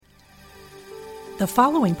The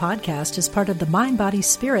following podcast is part of the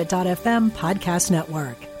MindBodySpirit.fm podcast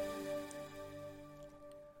network.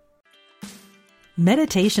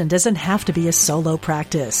 Meditation doesn't have to be a solo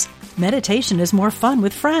practice. Meditation is more fun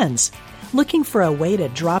with friends. Looking for a way to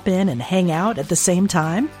drop in and hang out at the same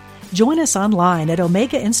time? Join us online at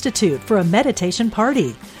Omega Institute for a meditation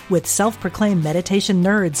party with self-proclaimed meditation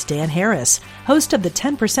nerds Dan Harris, host of the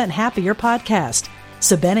 10% Happier podcast,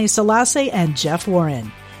 Sabene Selassie, and Jeff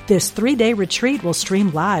Warren. This 3-day retreat will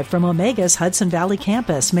stream live from Omega's Hudson Valley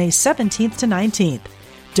campus May 17th to 19th.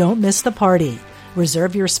 Don't miss the party.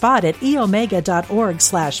 Reserve your spot at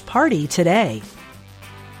eomega.org/party today.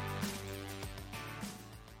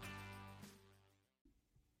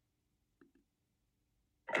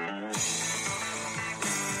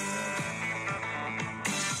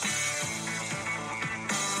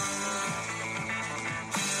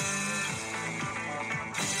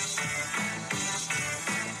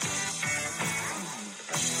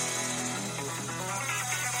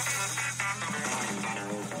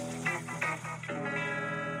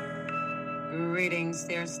 Greetings,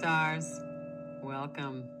 dear stars.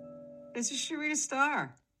 Welcome. This is Sharita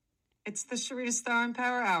Star. It's the Sharita Star and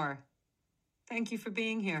Power Hour. Thank you for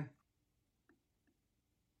being here.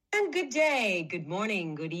 And good day, good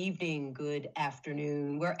morning, good evening, good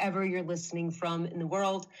afternoon, wherever you're listening from in the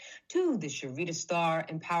world to the Sharita Star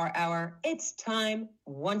and Power Hour. It's time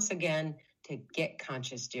once again to get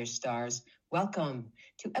conscious, dear stars. Welcome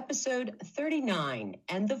to episode 39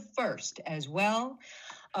 and the first as well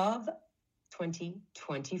of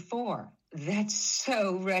 2024. That's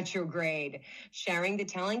so retrograde. Sharing the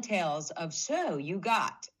telling tales of So You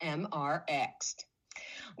Got Rxed.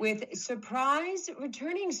 With surprise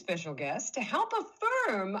returning special guest to help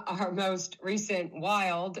affirm our most recent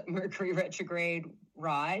wild Mercury retrograde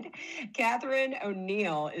ride, Catherine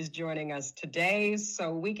O'Neill is joining us today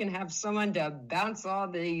so we can have someone to bounce all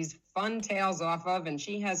these fun tales off of, and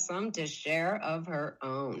she has some to share of her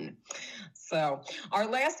own. So our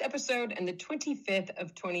last episode and the 25th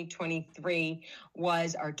of 2023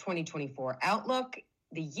 was our 2024 outlook,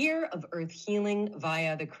 the year of earth healing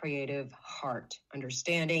via the creative heart,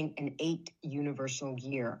 understanding an 8 universal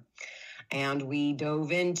year. And we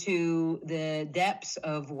dove into the depths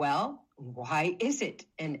of, well, why is it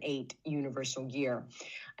an 8 universal year?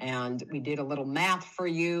 And we did a little math for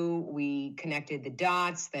you. We connected the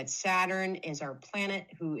dots that Saturn is our planet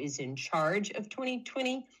who is in charge of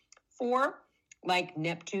 2024, like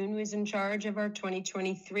Neptune was in charge of our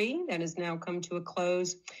 2023 that has now come to a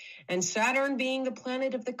close. And Saturn being the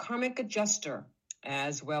planet of the karmic adjuster,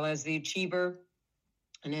 as well as the achiever.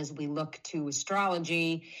 And as we look to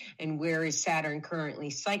astrology and where is Saturn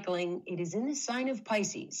currently cycling, it is in the sign of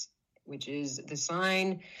Pisces, which is the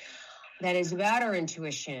sign that is about our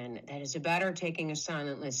intuition, that is about our taking a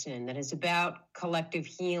silent listen, that is about collective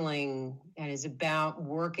healing, that is about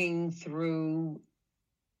working through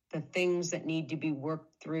the things that need to be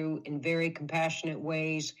worked through in very compassionate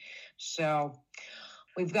ways. So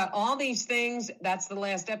we've got all these things. That's the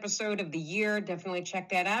last episode of the year. Definitely check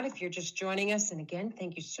that out if you're just joining us. And again,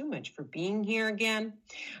 thank you so much for being here again.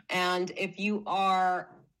 And if you are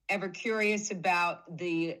ever curious about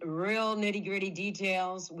the real nitty-gritty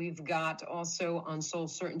details, we've got also on Soul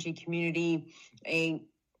Certainty Community a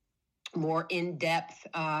more in-depth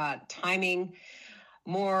timing.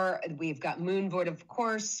 We've got Moonboard, of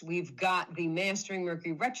course. We've got the Mastering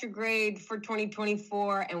Mercury Retrograde for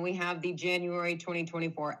 2024, and we have the January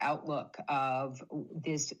 2024 outlook of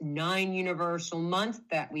this 9 universal month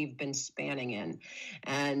that we've been spanning in.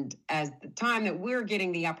 And as the time that we're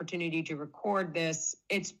getting the opportunity to record this,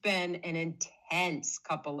 it's been an intense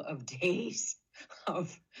couple of days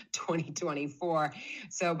of 2024.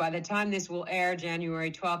 So by the time this will air, January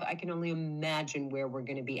 12th, I can only imagine where we're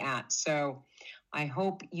going to be at. So I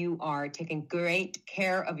hope you are taking great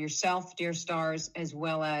care of yourself, dear stars, as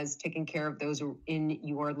well as taking care of those in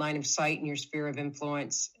your line of sight and your sphere of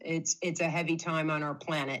influence. It's a heavy time on our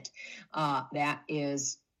planet. That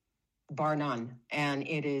is bar none, and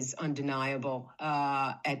it is undeniable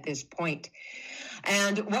at this point.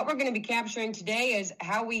 And what we're going to be capturing today is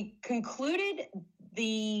how we concluded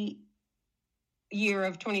the year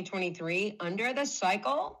of 2023 under the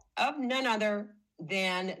cycle of none other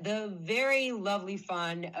than the very lovely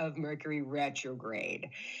fun of Mercury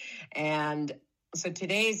retrograde. And so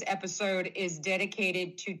today's episode is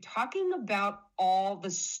dedicated to talking about all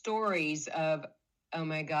the stories of, oh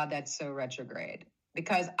my God, that's so retrograde,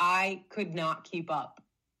 because I could not keep up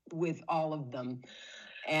with all of them.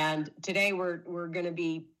 And today we're going to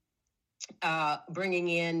be bringing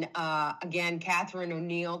in, again, Catherine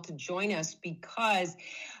O'Neill to join us, because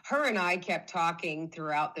her and I kept talking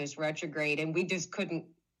throughout this retrograde, and we just couldn't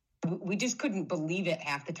believe it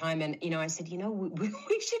half the time. And, I said,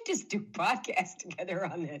 we should just do podcasts together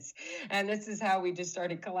on this. And this is how we just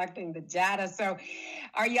started collecting the data. So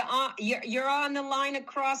are you on? You're on the line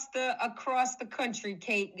across the country,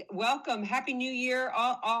 Kate. Welcome. Happy New Year.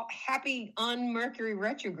 All happy on Mercury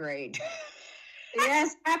retrograde.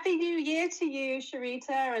 Yes, Happy New Year to you,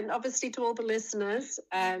 Sharita, and obviously to all the listeners.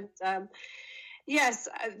 And yes,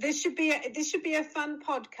 this should be a fun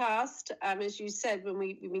podcast, as you said, when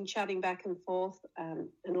we've been chatting back and forth, and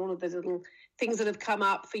all of the little things that have come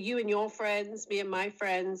up for you and your friends, me and my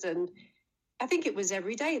friends, and I think it was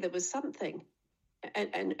every day there was something.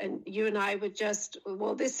 And you and I were just,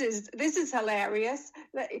 well, this is hilarious.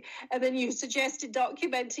 And then you suggested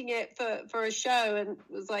documenting it for a show, and it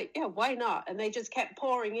was like, yeah, why not? And they just kept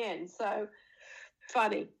pouring in. So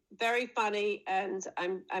funny, very funny. And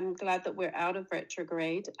I'm glad that we're out of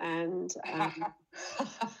retrograde. And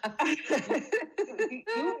you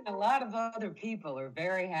and a lot of other people are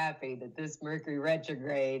very happy that this Mercury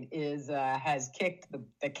retrograde has kicked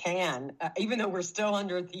the can, even though we're still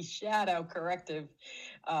under the shadow corrective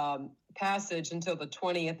passage until the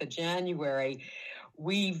 20th of January.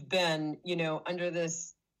 We've been, under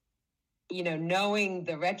this, knowing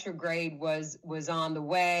the retrograde was on the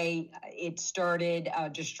way. It started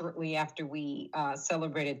just shortly after we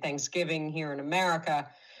celebrated Thanksgiving here in America.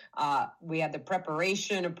 We had the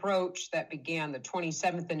preparation approach that began the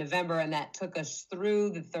 27th of November, and that took us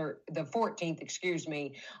through the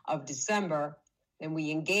 14th, of December. And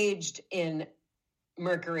we engaged in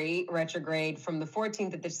Mercury retrograde from the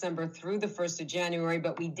 14th of December through the 1st of January,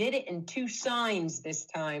 but we did it in two signs this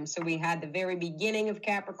time. So we had the very beginning of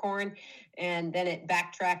Capricorn, and then it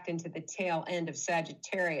backtracked into the tail end of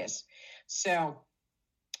Sagittarius. So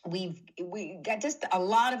we got just a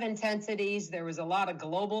lot of intensities. There was a lot of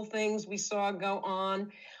global things we saw go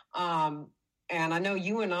on. And I know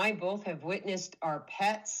you and I both have witnessed our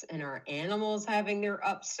pets and our animals having their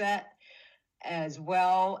upset as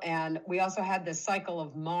well. And we also had the cycle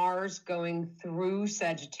of Mars going through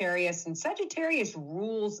Sagittarius, and Sagittarius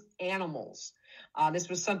rules animals. This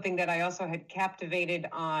was something that I also had captivated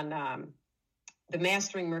on the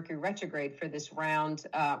Mastering Mercury retrograde for this round,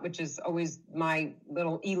 which is always my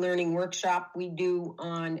little e-learning workshop we do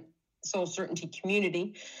on Soul Certainty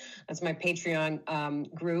Community. That's my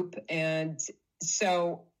Patreon group. And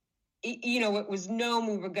so, it was known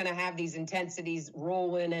we were going to have these intensities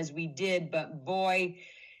roll in as we did, but boy,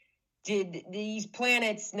 did these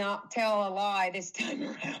planets not tell a lie this time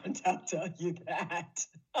around. I'll tell you that.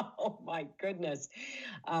 Oh my goodness.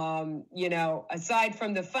 Aside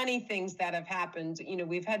from the funny things that have happened,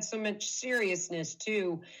 we've had so much seriousness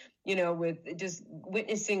too, with just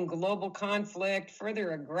witnessing global conflict,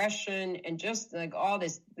 further aggression, and just like all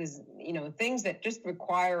this, things that just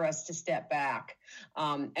require us to step back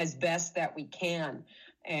as best that we can.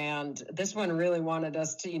 And this one really wanted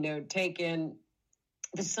us to, take in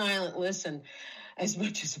the silent listen as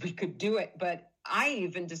much as we could do it. But I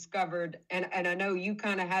even discovered, and I know you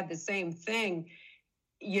kind of had the same thing,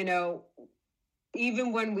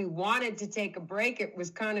 even when we wanted to take a break, it was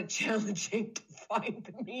kind of challenging to find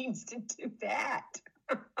the means to do that.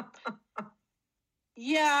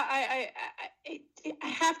 Yeah, I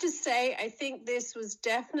have to say, I think this was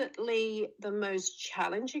definitely the most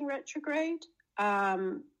challenging retrograde.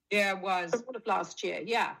 Yeah, it was. Of last year,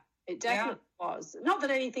 yeah. It definitely was. Not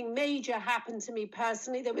that anything major happened to me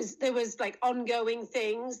personally. There was like ongoing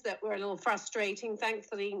things that were a little frustrating.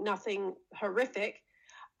 Thankfully, nothing horrific.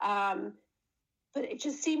 But it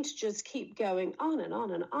just seemed to just keep going on and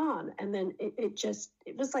on and on. And then it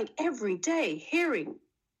was like every day hearing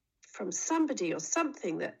from somebody or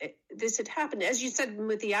something that this had happened. As you said,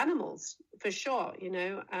 with the animals, for sure,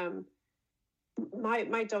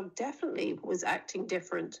 my dog definitely was acting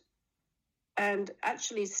different. And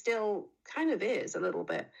actually still kind of is a little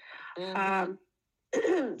bit.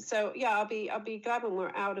 Mm-hmm. So yeah, I'll be glad when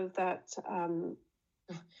we're out of that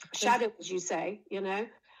shadow, as you say,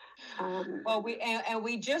 Well,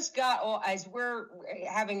 we just got, as we're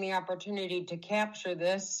having the opportunity to capture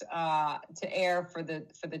this to air for the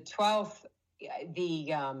 12th,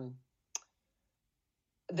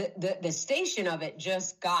 the station of it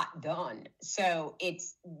just got done. So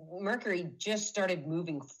Mercury just started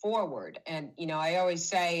moving forward. And, I always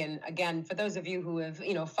say, and again, for those of you who have,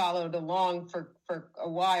 followed along for a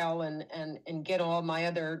while and get all my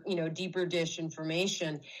other, deeper dish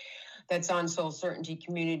information that's on Soul Certainty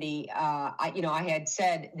Community, I had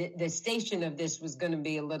said the station of this was going to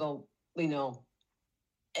be a little,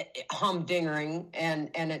 humdingering, and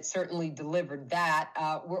it certainly delivered that.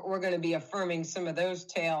 We're going to be affirming some of those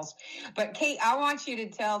tales. But Kate, I want you to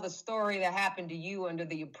tell the story that happened to you under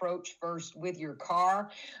the approach first with your car,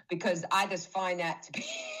 because I just find that to be...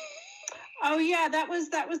 Oh yeah, that was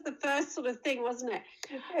the first sort of thing, wasn't it?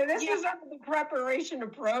 This was under the preparation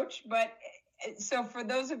approach, but so for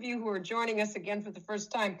those of you who are joining us again for the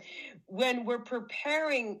first time, when we're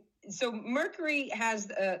preparing, so Mercury has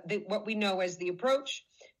what we know as the approach,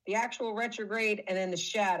 the actual retrograde, and then the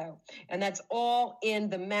shadow. And that's all in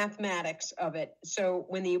the mathematics of it. So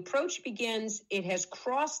when the approach begins, it has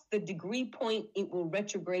crossed the degree point it will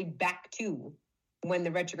retrograde back to when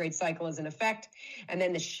the retrograde cycle is in effect. And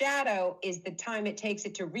then the shadow is the time it takes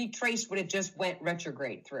it to retrace what it just went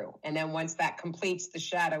retrograde through. And then once that completes, the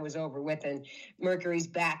shadow is over with, and Mercury's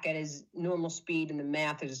back at his normal speed, and the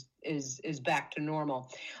math is back to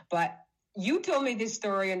normal. But you told me this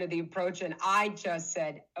story under the approach, and I just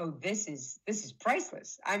said, oh, this is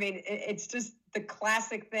priceless. I mean, it's just the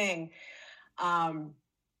classic thing.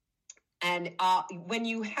 And when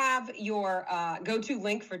you have your go-to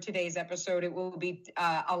link for today's episode, it will be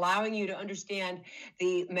allowing you to understand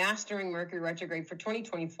the Mastering Mercury Retrograde for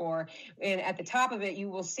 2024. And at the top of it, you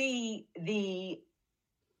will see the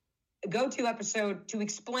go-to episode to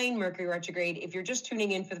explain Mercury Retrograde if you're just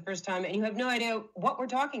tuning in for the first time and you have no idea what we're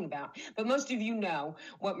talking about. But most of you know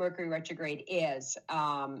what Mercury Retrograde is.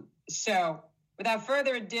 So without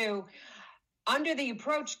further ado, under the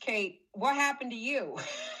approach, Kate, what happened to you?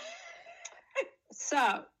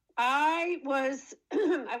 So I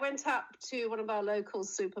went up to one of our local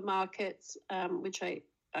supermarkets, which I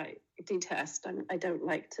detest. I don't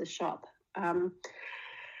like to shop.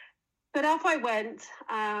 But off I went,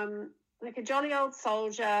 like a jolly old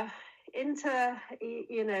soldier, into,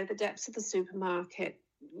 the depths of the supermarket,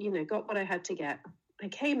 got what I had to get. I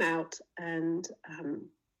came out and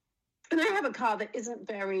I have a car that isn't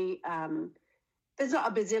very, there's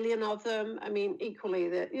not a bazillion of them. I mean, equally,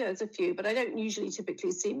 there's a few, but I don't usually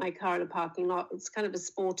typically see my car in a parking lot. It's kind of a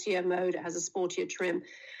sportier mode. It has a sportier trim.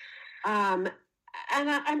 And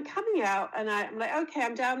I'm coming out, and I'm like, okay,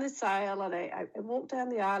 I'm down this aisle, and I walk down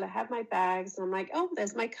the aisle, I have my bags, and I'm like, oh,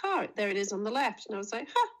 there's my car. There it is on the left. And I was like,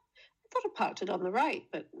 I thought I parked it on the right,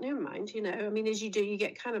 but never mind, I mean, as you do, you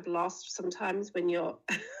get kind of lost sometimes when you're,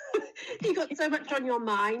 you got so much on your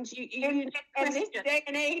mind. In this day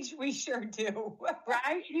and age, we sure do.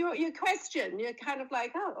 Right? You question. You're kind of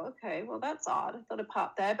like, oh, okay, well, that's odd. I thought I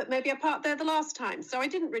parked there, but maybe I parked there the last time. So I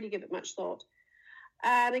didn't really give it much thought.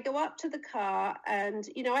 And I go up to the car, and,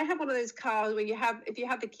 I have one of those cars where if you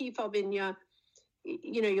have the key fob in your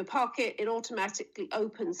pocket, it automatically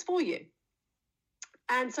opens for you.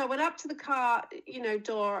 And so I went up to the car,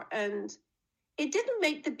 door, and it didn't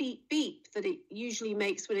make the beep beep that it usually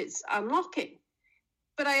makes when it's unlocking.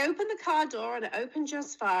 But I opened the car door, and it opened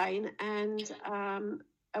just fine. And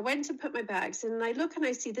I went to put my bags in, and I look and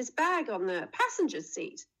I see this bag on the passenger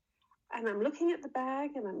seat. And I'm looking at the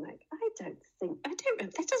bag, and I'm like,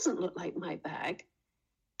 that doesn't look like my bag.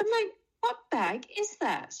 I'm like, what bag is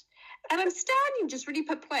that? And I'm standing just really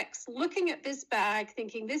perplexed, looking at this bag,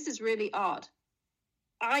 thinking, this is really odd.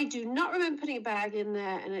 I do not remember putting a bag in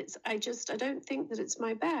there, and I don't think that it's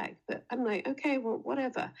my bag. But I'm like, okay, well,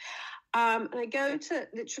 whatever. And I go to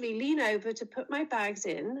literally lean over to put my bags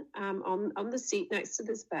in on the seat next to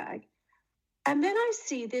this bag. And then I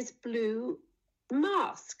see this blue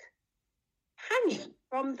mask hanging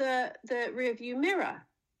from the rearview mirror.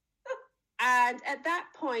 And at that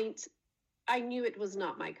point, I knew it was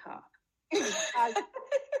not my car.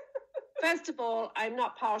 First of all, I'm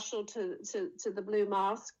not partial to the blue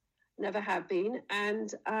mask, never have been.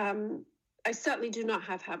 And I certainly do not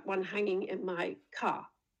have one hanging in my car.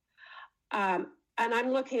 And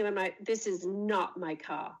I'm looking and I'm like, this is not my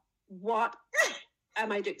car. What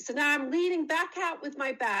am I doing? So now I'm leaning back out with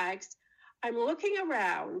my bags. I'm looking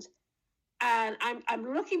around. And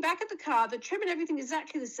I'm looking back at the car, the trim and everything is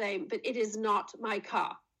exactly the same, but it is not my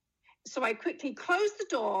car. So I quickly close the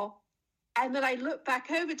door, and then I look back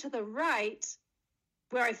over to the right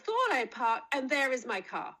where I thought I parked, and there is my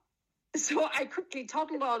car. So I quickly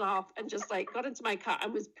toddled on off and just got into my car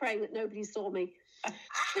and was praying that nobody saw me. But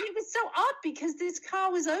it was so odd because this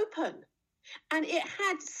car was open, and it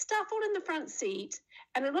had stuff all in the front seat.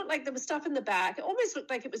 And it looked like there was stuff in the back. It almost looked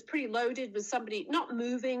like it was pretty loaded with somebody not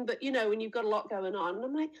moving, but, when you've got a lot going on. And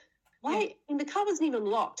I'm like, why? I mean, the car wasn't even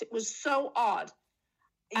locked. It was so odd.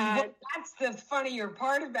 Well, that's the funnier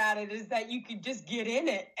part about it, is that you could just get in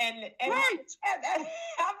it and right.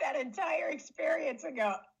 have that entire experience and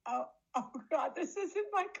go, oh God, this isn't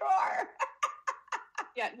my car.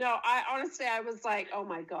 No, I honestly, I was like, oh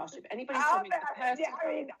my gosh, if anybody told me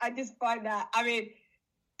I just find that,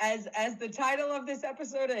 as the title of this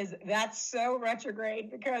episode is, that's so retrograde,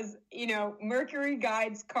 because, Mercury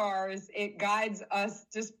guides cars. It guides us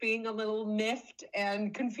just being a little miffed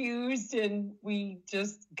and confused, and we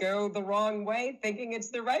just go the wrong way thinking it's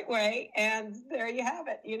the right way. And there you have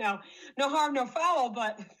it. No harm, no foul,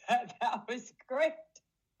 but that was great.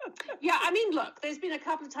 Yeah, look, there's been a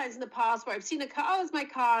couple of times in the past where I've seen a car, oh, it's my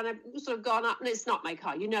car, and I've sort of gone up and it's not my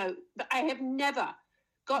car, but I have never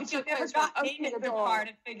got to open the car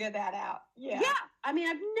to figure that out. Yeah. I've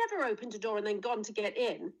never opened a door and then gone to get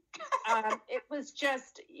in. It was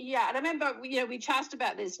just, and I remember, we chatted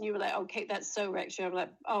about this and you were like, oh, Kate, that's so Rexy. I'm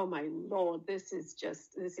like, oh my Lord, this is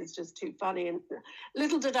just too funny. And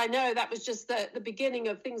little did I know that was just the beginning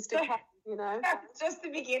of things to come. That's just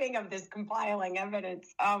the beginning of this compiling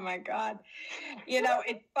evidence. Oh my God.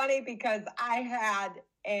 It's funny because I had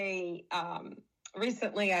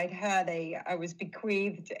recently I was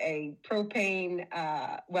bequeathed a propane,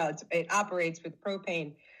 it operates with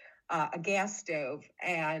propane, a gas stove.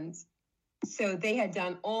 And so they had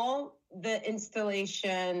done all the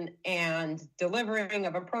installation and delivering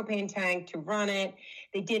of a propane tank to run it.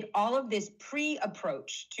 They did all of this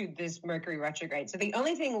pre-approach to this Mercury retrograde. So the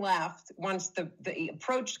only thing left once the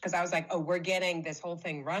approach, because I was like, oh, we're getting this whole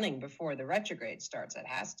thing running before the retrograde starts. It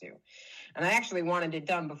has to. And I actually wanted it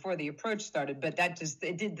done before the approach started, but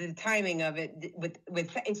it did the timing of it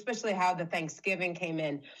with especially how the Thanksgiving came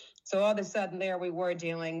in. So all of a sudden there we were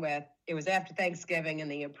dealing with, it was after Thanksgiving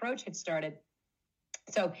and the approach had started.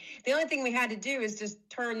 So the only thing we had to do is just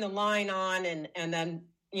turn the line on and then,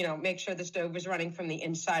 make sure the stove was running from the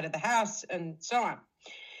inside of the house and so on.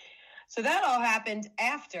 So that all happened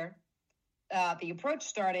after the approach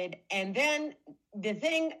started. And then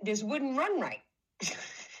this wouldn't run right.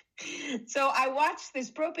 So I watched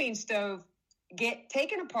this propane stove get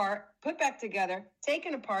taken apart, put back together,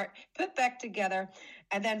 taken apart, put back together.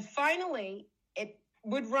 And then finally it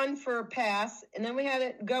would run for a pass, and then we had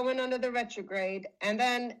it going under the retrograde, and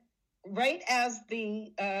then right as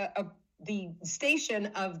the station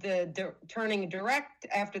of the turning direct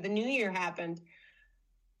after the new year happened,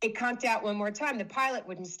 it conked out one more time. The pilot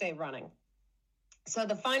wouldn't stay running. So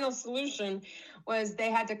the final solution was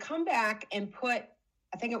they had to come back and put,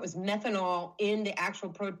 I think it was methanol, in the actual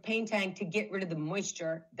propane tank to get rid of the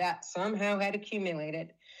moisture that somehow had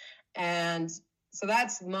accumulated. And so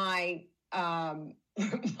that's my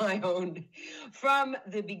own, from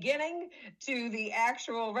the beginning to the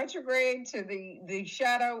actual retrograde to the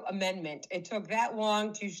shadow amendment. It took that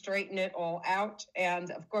long to straighten it all out.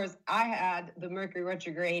 And of course, I had the Mercury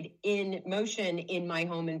retrograde in motion in my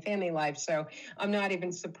home and family life. So I'm not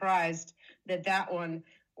even surprised that one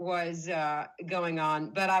was going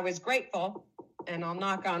on. But I was grateful, and I'll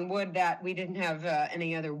knock on wood that we didn't have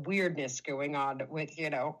any other weirdness going on with,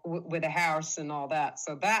 with a house and all that.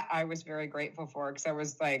 So that I was very grateful for, because I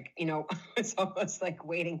was like, it's almost like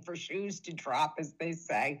waiting for shoes to drop, as they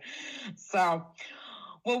say. So,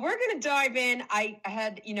 well, we're going to dive in. I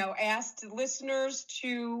had, asked listeners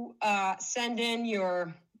to send in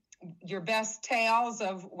your best tales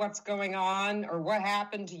of what's going on or what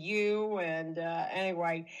happened to you. And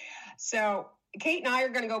anyway, so Kate and I are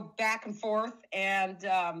going to go back and forth and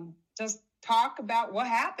just talk about what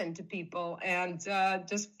happened to people, and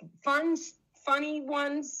just funny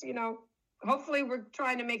ones. Hopefully we're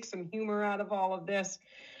trying to make some humor out of all of this,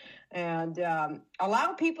 and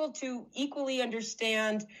allow people to equally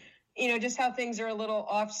understand, just how things are a little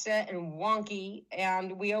offset and wonky.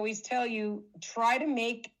 And we always tell you, try to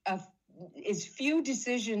make as few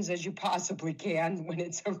decisions as you possibly can when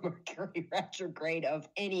it's a Mercury retrograde of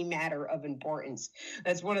any matter of importance.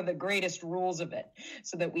 That's one of the greatest rules of it,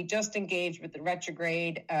 so that we just engage with the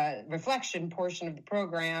retrograde reflection portion of the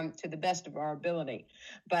program to the best of our ability.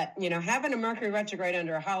 But, having a Mercury retrograde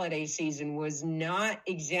under a holiday season was not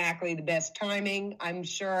exactly the best timing. I'm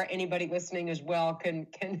sure anybody listening as well can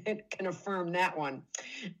affirm that one,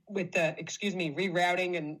 with the,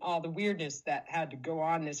 rerouting and all the weirdness that had to go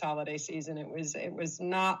on this holiday season. It was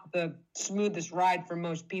not the smoothest ride for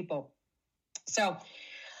most people. So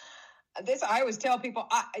I always tell people,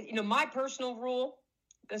 my personal rule,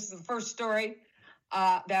 this is the first story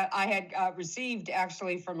that I had received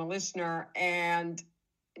actually from a listener. And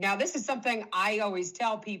now this is something I always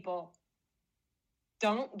tell people,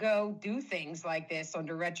 don't go do things like this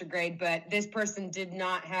under retrograde, but this person did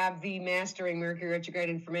not have the Mastering Mercury retrograde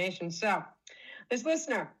information. So this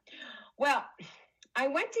listener, well, I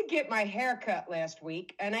went to get my hair cut last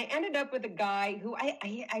week, and I ended up with a guy who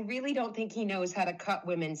I really don't think he knows how to cut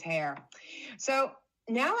women's hair. So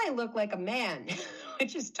now I look like a man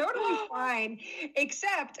which is totally fine,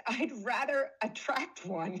 except I'd rather attract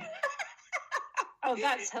one. Oh,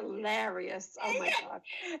 that's hilarious. Oh, my God.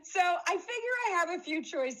 So I figure I have a few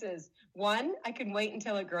choices. One, I can wait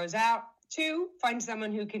until it grows out. 2, find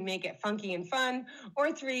someone who can make it funky and fun.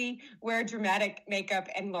 Or 3, wear dramatic makeup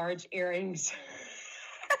and large earrings.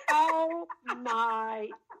 Oh, my.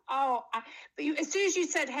 As soon as you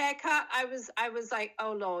said haircut, I was like,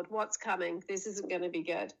 oh, Lord, what's coming? This isn't going to be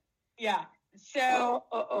good. Yeah. So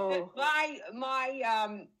my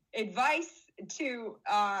advice to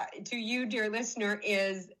you, dear listener,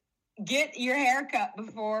 is get your haircut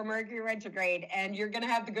before Mercury retrograde, and you're going to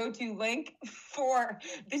have the go-to link for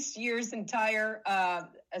this year's entire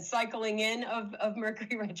cycling in of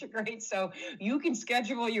Mercury retrograde, so you can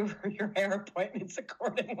schedule your hair appointments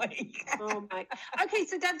accordingly. Oh my. Okay,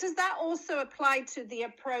 so does that also apply to the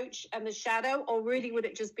approach and the shadow, or really would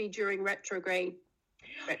it just be during retrograde?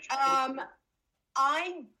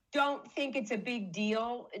 I don't think it's a big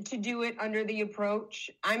deal to do it under the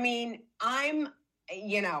approach. I mean, I'm,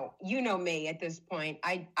 you know me at this point.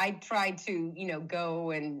 I try to,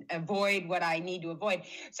 go and avoid what I need to avoid.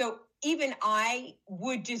 So even I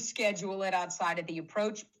would just schedule it outside of the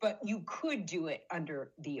approach, but you could do it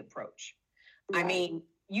under the approach. Right. I mean,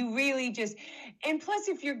 you really just, and plus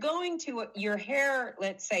if you're going to your hair,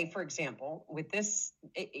 let's say, for example, with this,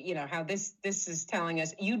 how this is telling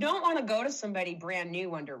us, you don't want to go to somebody brand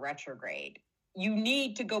new under retrograde. You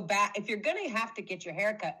need to go back. If you're going to have to get your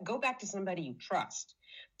hair cut, go back to somebody you trust.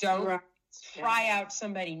 Don't try out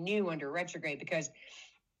somebody new under retrograde, because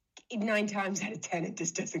 9 times out of 10, it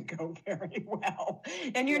just doesn't go very well.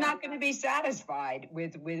 And you're not going to be satisfied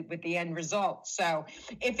with the end result. So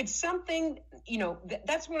if it's something,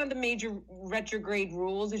 that's one of the major retrograde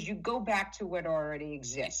rules, is you go back to what already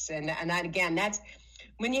exists. And that, again, that's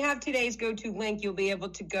when you have today's go-to link, you'll be able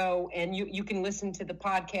to go and you can listen to the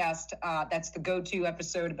podcast. That's the go-to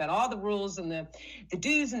episode about all the rules and the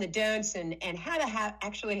do's and the don'ts and how to have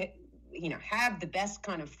the best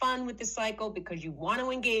kind of fun with the cycle, because you want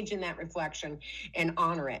to engage in that reflection and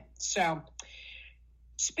honor it. So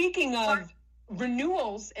speaking of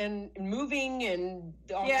renewals and moving and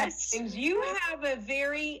all kinds of things, you have a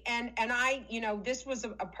very, and I, this was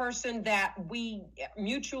a person that we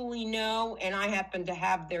mutually know, and I happen to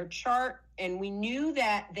have their chart, and we knew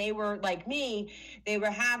that they were, like me, they were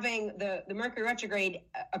having the Mercury retrograde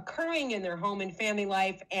occurring in their home and family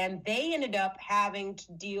life, and they ended up having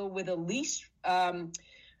to deal with a lease, a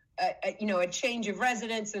change of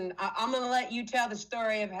residence. And I'm going to let you tell the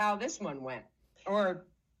story of how this one went, or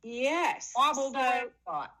wobbled away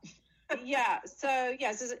thought. So yes,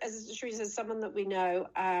 as Teresa says, someone that we know,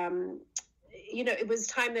 it was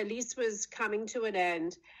time their lease was coming to an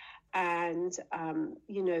end, and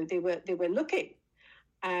they were looking,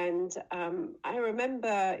 and I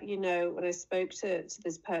remember, when I spoke to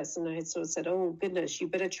this person, I had sort of said, oh goodness, you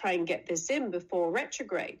better try and get this in before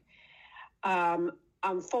retrograde.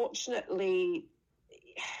 Unfortunately,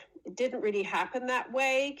 it didn't really happen that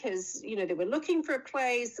way, because they were looking for a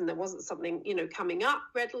place and there wasn't something coming up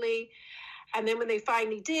readily. And then when they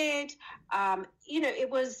finally did, it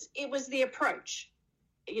was the approach,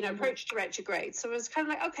 approach to retrograde. So it was kind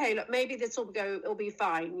of like, okay, look, maybe this it'll be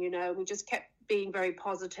fine. We just kept being very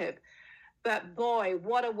positive. But boy,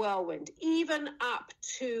 what a whirlwind. Even up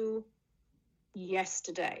to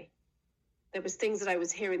yesterday, there was things that I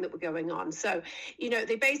was hearing that were going on. So,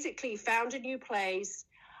 they basically found a new place.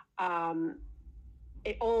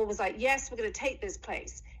 It all was like, yes, we're going to take this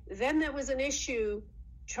place. Then there was an issue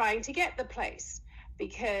trying to get the place,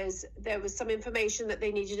 because there was some information that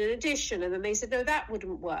they needed in addition. And then they said, no, that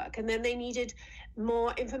wouldn't work. And then they needed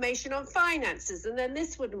more information on finances. And then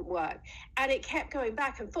this wouldn't work. And it kept going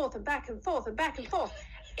back and forth and back and forth and back and forth.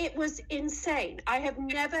 It was insane. I have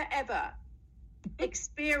never, ever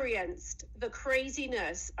experienced the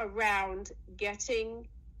craziness around getting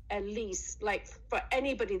a lease, like for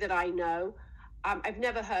anybody that I know. I've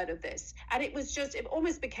never heard of this. And it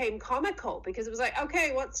almost became comical, because it was like,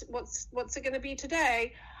 okay, what's it going to be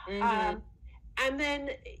today? Mm-hmm. And then,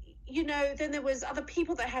 then there was other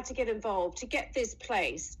people that had to get involved to get this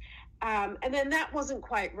place. And then that wasn't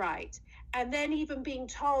quite right. And then even being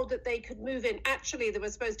told that they could move in, actually they were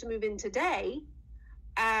supposed to move in today.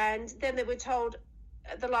 And then they were told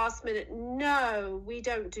at the last minute, no, we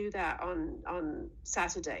don't do that on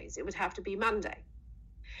Saturdays. It would have to be Monday.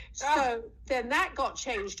 So then that got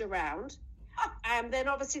changed around. And then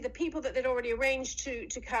obviously the people that they'd already arranged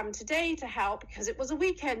to come today to help, because it was a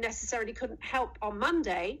weekend, necessarily couldn't help on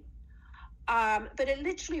Monday. But it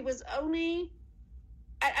literally was only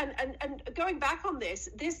and going back on this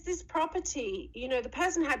property, the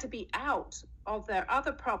person had to be out of their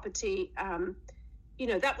other property,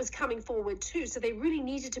 that was coming forward too. So they really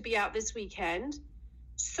needed to be out this weekend.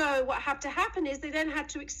 So what had to happen is they then had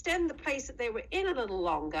to extend the place that they were in a little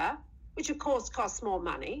longer, which of course costs more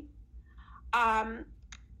money. And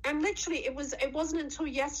literally it wasn't until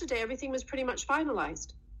yesterday everything was pretty much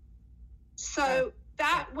finalized. So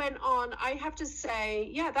that went on, I have to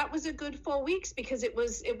say, that was a good 4 weeks, because it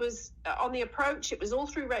was on the approach. It was all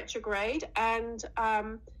through retrograde, and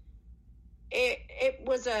it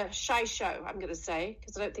was a shy show, I'm going to say,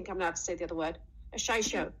 because I don't think I'm allowed to say the other word, a shy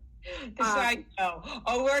show. The shy show.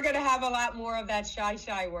 Oh, we're going to have a lot more of that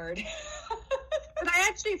shy word. But I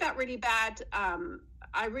actually felt really bad.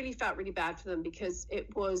 I really felt really bad for them, because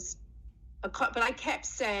it was but I kept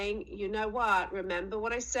saying, you know what, remember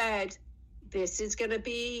what I said, this is going to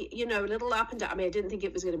be, a little up and down. I mean, I didn't think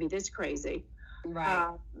it was going to be this crazy. Right.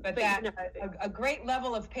 But a great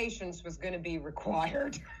level of patience was going to be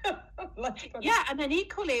required. And then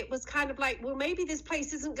equally, it was kind of like, well, maybe this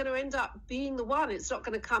place isn't going to end up being the one. It's not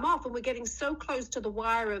going to come off. And we're getting so close to the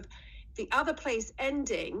wire of the other place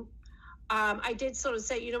ending. I did sort of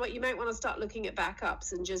say, you know what, you might want to start looking at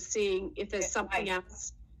backups and just seeing if there's something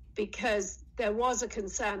else, because there was a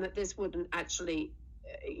concern that this wouldn't actually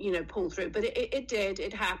pull through, but it did.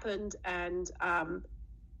 It happened, and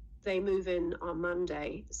they move in on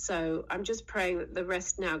Monday. So I'm just praying that the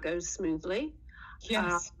rest now goes smoothly.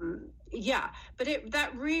 Yes. But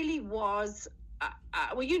that really was,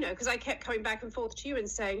 because I kept coming back and forth to you and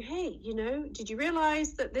saying, hey, did you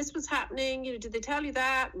realize that this was happening? Did they tell you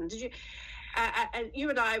that? And did you? And you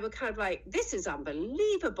and I were kind of like, this is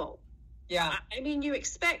unbelievable. Yeah. I mean, you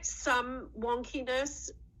expect some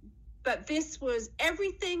wonkiness, but this was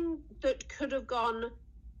everything that could have gone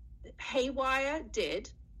haywire did.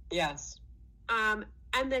 Yes. And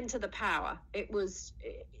then to the power. It was,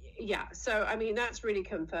 So, I mean, that's really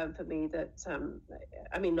confirmed for me that,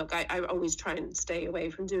 look, I always try and stay away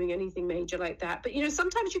from doing anything major like that. But,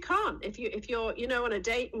 sometimes you can't. If you're, on a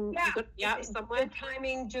date and you've got to be out somewhere. The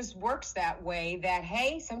timing just works that way, that,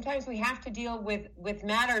 hey, sometimes we have to deal with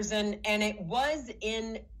matters. And it was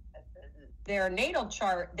in their natal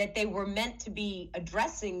chart that they were meant to be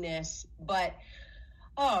addressing this, but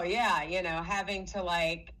having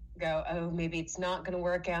to go, oh, maybe it's not going to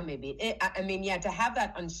work out, to have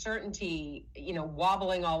that uncertainty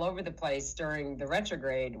wobbling all over the place during the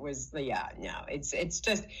retrograde was we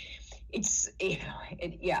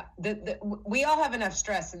all have enough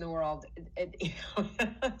stress in the world.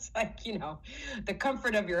 It's like, the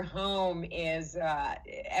comfort of your home is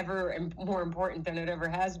ever more important than it ever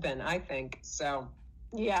has been, I think. So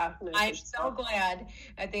yeah, I'm so glad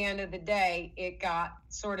at the end of the day it got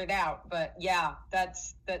sorted out. But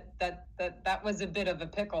that was a bit of a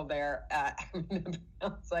pickle there. I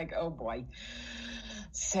was like, oh boy.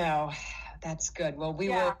 So that's good. Well, we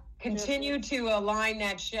will continue to align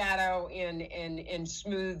that shadow in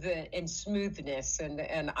smoothness,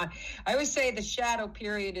 and I always say the shadow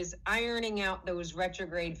period is ironing out those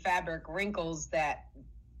retrograde fabric wrinkles that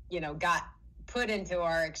got put into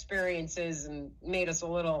our experiences and made us a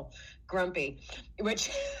little grumpy, which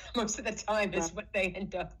most of the time is what they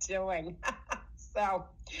end up doing.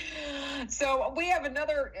 So we have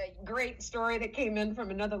another great story that came in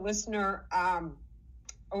from another listener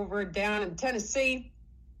over down in Tennessee,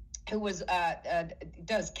 who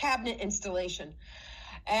does cabinet installation,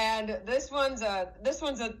 and this one's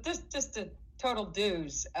just a total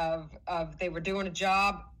doozy of they were doing a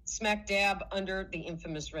job smack dab under the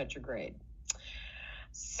infamous retrograde.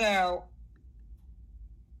 So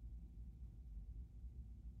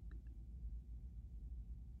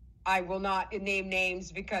I will not name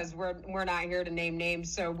names because we're not here to name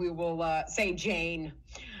names. So we will say Jane.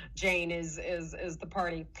 Jane is the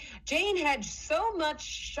party. Jane had so much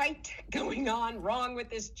shite going on wrong with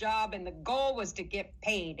this job, and the goal was to get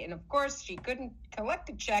paid. And of course, she couldn't collect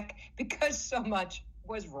a check because so much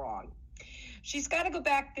was wrong. She's got to go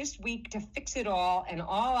back this week to fix it all. And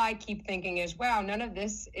all I keep thinking is, wow, none of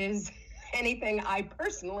this is anything I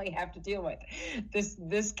personally have to deal with.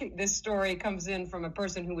 This story comes in from a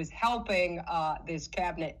person who was helping this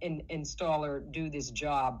cabinet installer do this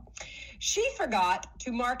job. She forgot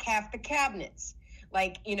to mark half the cabinets,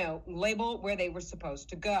 label where they were supposed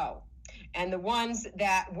to go. And the ones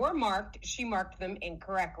that were marked, she marked them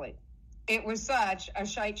incorrectly. It was such a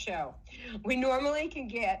shite show. We normally can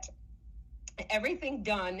get everything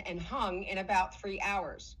done and hung in about 3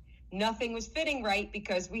 hours. Nothing was fitting right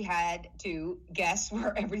because we had to guess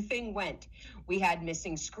where everything went. We had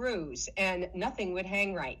missing screws and nothing would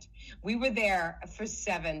hang right. We were there for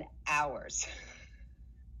 7 hours.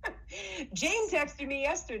 Jane texted me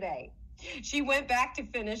yesterday. She went back to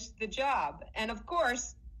finish the job, and of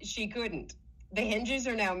course, she couldn't. The hinges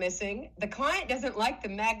are now missing. The client doesn't like the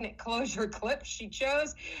magnet closure clip she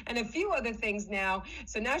chose, and a few other things now.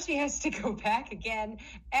 So now she has to go back again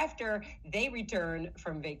after they return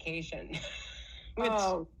from vacation.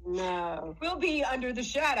 Oh, no. We'll be under the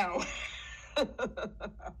shadow.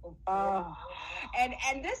 Oh.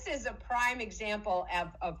 And this is a prime example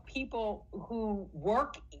of people who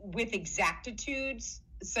work with exactitudes,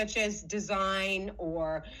 such as design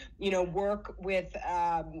or, work with,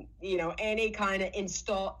 any kind of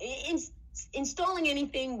installing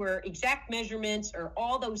anything where exact measurements or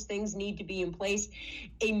all those things need to be in place.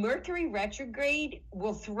 A Mercury retrograde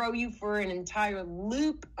will throw you for an entire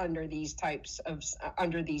loop under these cycles.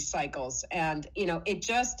 And, it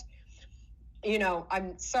just,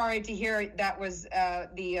 I'm sorry to hear that was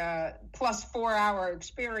the plus 4 hour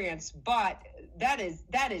experience, but that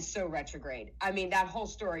is so retrograde. I mean, that whole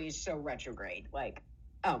story is so retrograde. Like,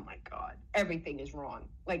 oh my God, everything is wrong.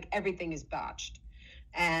 Like, everything is botched,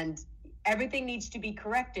 and everything needs to be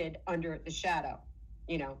corrected under the shadow,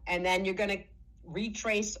 and then you're going to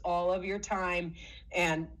retrace all of your time,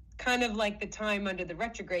 and kind of like the time under the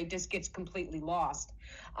retrograde just gets completely lost.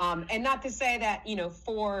 And not to say that,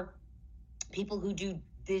 for people who do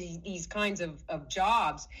these kinds of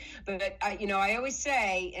jobs, but I always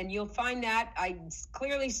say, and you'll find that I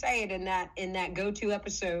clearly say it in that go-to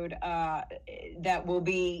episode that will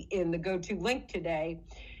be in the go-to link today,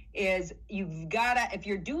 is you've got to, if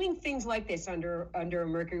you're doing things like this under a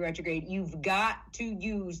Mercury retrograde, you've got to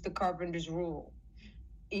use the Carpenter's rule,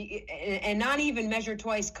 and not even measure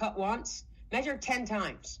twice, cut once. Measure 10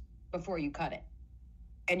 times before you cut it.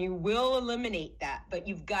 And you will eliminate that, but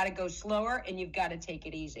you've got to go slower and you've got to take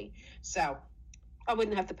it easy. So I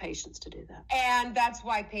wouldn't have the patience to do that. And that's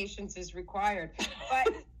why patience is required. But,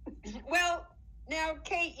 well, now,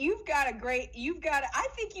 Kate, I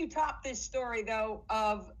think you topped this story, though,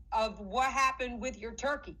 of what happened with your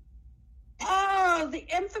turkey. Oh, the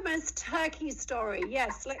infamous turkey story.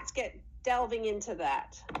 Yes, let's get delving into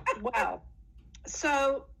that. Wow.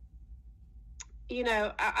 So,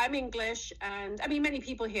 I'm English, and I mean, many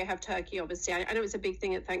people here have turkey, obviously. I know it's a big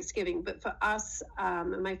thing at Thanksgiving, but for us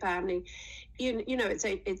and my family,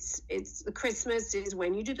 it's the Christmas is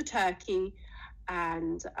when you do the turkey,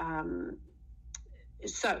 and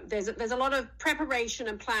so there's a lot of preparation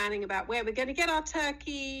and planning about where we're going to get our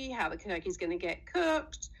turkey, how the turkey's going to get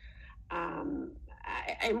cooked, and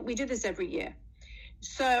we do this every year.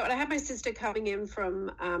 So, and I had my sister coming in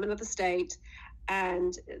from another state,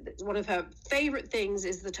 and one of her favorite things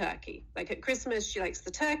is the turkey. Like at Christmas, she likes the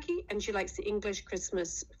turkey, and she likes the English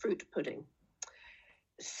Christmas fruit pudding.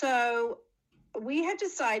 So we had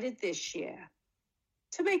decided this year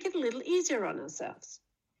to make it a little easier on ourselves.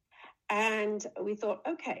 And we thought,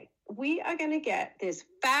 okay, we are going to get this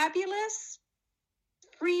fabulous,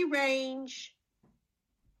 free-range,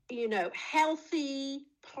 healthy,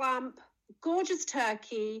 plump, gorgeous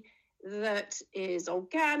turkey that is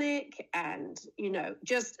organic and,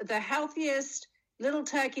 just the healthiest little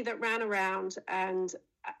turkey that ran around, and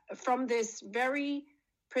from this very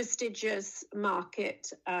prestigious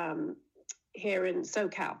market here in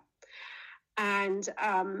SoCal. And,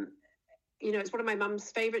 it's one of my mum's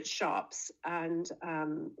favorite shops, and,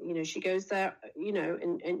 she goes there,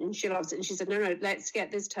 and she loves it. And she said, no, let's get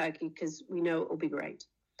this turkey because we know it will be great.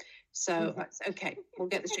 So, okay, we'll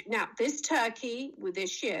get this. Now, this turkey with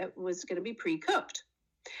this year was going to be pre-cooked.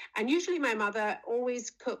 And usually my mother always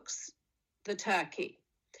cooks the turkey.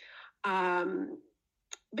 But,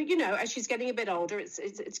 as she's getting a bit older,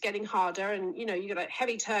 it's getting harder. And, you got a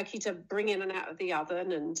heavy turkey to bring in and out of the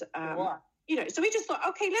oven. And, so we just thought,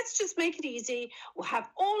 okay, let's just make it easy. We'll have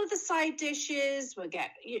all of the side dishes. We'll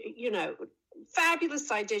get, fabulous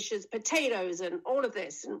side dishes, potatoes, and all of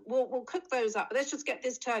this, and we'll cook those up. Let's just get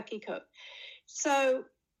this turkey cooked. So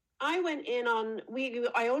I went in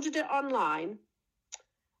I ordered it online,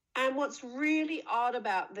 and what's really odd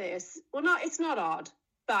about this, it's not odd,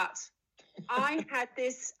 but I had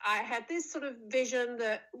this sort of vision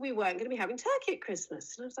that we weren't going to be having turkey at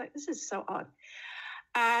Christmas, and I was like, this is so odd.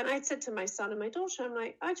 And I said to my son and my daughter, I'm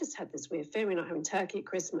like, I just had this weird feeling we're not having turkey at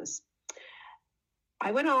Christmas.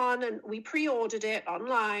 I went on and we pre-ordered it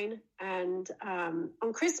online, and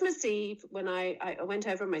on Christmas Eve, when I went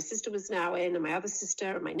over, my sister was now in, and my other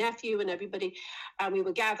sister and my nephew and everybody, and we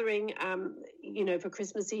were gathering, for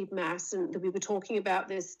Christmas Eve Mass, and we were talking about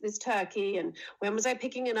this turkey, and when was I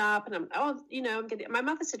picking it up, and my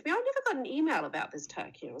mother said to me, I never got an email about this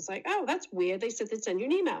turkey. I was like, oh, that's weird. They said they'd send you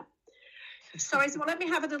an email. So I said, well, let me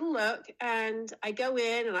have a little look. And I go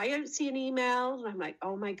in and I don't see an email. And I'm like,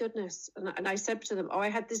 oh, my goodness. And I said to them, I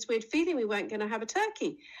had this weird feeling we weren't going to have a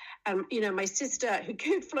turkey. And, my sister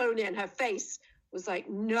who'd flown in, her face was like,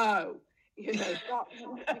 no, we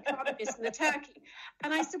can't miss the turkey.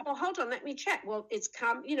 And I said, well, hold on, let me check. Well, it's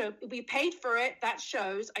come, we paid for it. That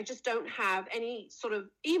shows. I just don't have any sort of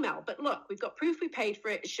email. But look, we've got proof we paid for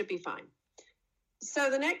it. It should be fine. So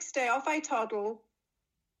the next day off I toddle.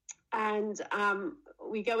 And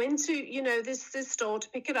we go into, this store to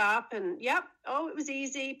pick it up. And, it was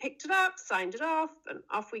easy. Picked it up, signed it off, and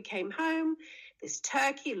off we came home. This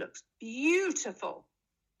turkey looks beautiful.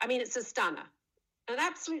 I mean, it's a stunner, an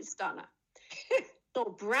absolute stunner. It's all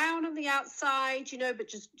brown on the outside, but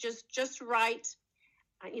just right.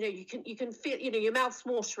 You can feel, your mouth's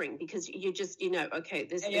watering because you just, okay,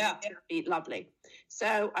 this is going to be lovely.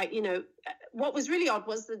 So, what was really odd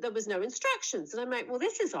was that there was no instructions. And I'm like, well,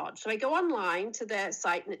 this is odd. So I go online to their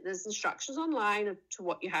site and there's instructions online to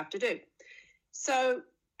what you have to do. So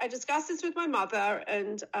I discussed this with my mother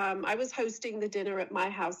and I was hosting the dinner at my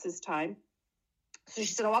house this time. So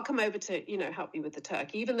she said, I'll come over to, help you with the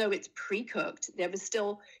turkey. Even though it's pre-cooked, there was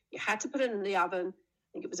still, you had to put it in the oven. I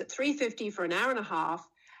think it was at 350 for an hour and a half.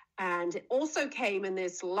 And it also came in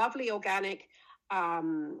this lovely organic,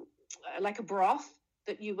 like a broth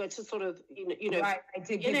that you were to sort of, right. I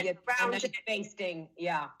did give you around it, basting.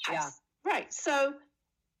 Yeah. Yes. Yeah. Right. So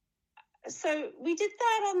we did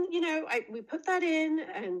that on, we put that in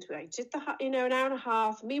and I did an hour and a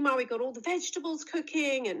half. Meanwhile, we got all the vegetables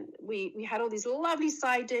cooking and we had all these lovely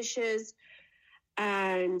side dishes.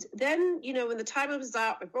 And then, when the timer was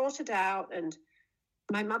up, I brought it out and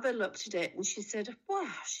my mother looked at it and she said,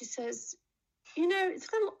 wow, she says, it's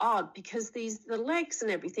a little odd because the legs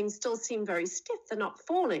and everything still seem very stiff. They're not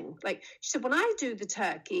falling. Like she said, when I do the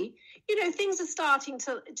turkey, things are starting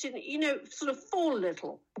to sort of fall a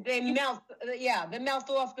little. They melt. They melt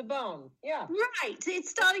off the bone. Yeah. Right. It's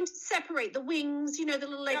starting to separate the wings, the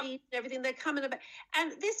little leggies and everything. They're coming about.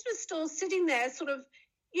 And this was still sitting there sort of,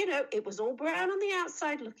 it was all brown on the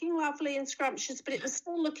outside, looking lovely and scrumptious, but it was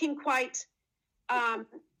still looking quite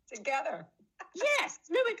together. Yes.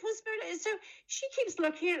 No, it was very. So she keeps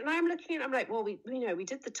looking at it and I'm looking at it. I'm like, well, we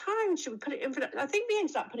did the time. Should we put it in for, I think we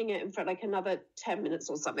ended up putting it in for like another 10 minutes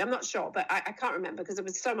or something. I'm not sure, but I can't remember because there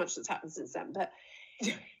was so much that's happened since then. But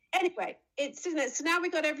anyway, it's in there. So now we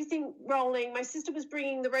got everything rolling. My sister was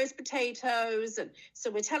bringing the roast potatoes. And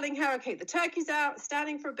so we're telling her, okay, the turkey's out,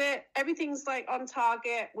 standing for a bit. Everything's like on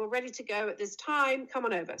target. We're ready to go at this time. Come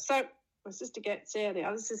on over. So my sister gets here, the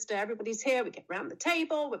other sister, everybody's here. We get around the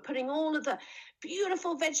table. We're putting all of the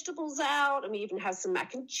beautiful vegetables out, and we even have some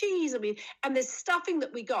mac and cheese. And this stuffing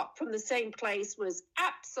that we got from the same place was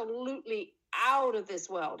absolutely out of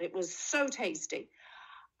this world. It was so tasty.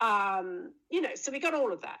 So we got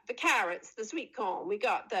all of that. The carrots, the sweet corn, we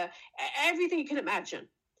got everything you can imagine.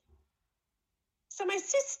 So my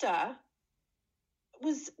sister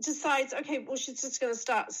decides, okay, well, she's just going to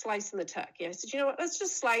start slicing the turkey. I said, you know what, let's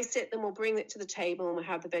just slice it, then we'll bring it to the table and we'll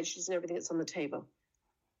have the veggies and everything that's on the table.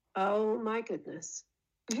 Oh, my goodness.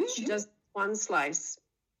 Mm-hmm. She does one slice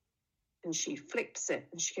and she flicks it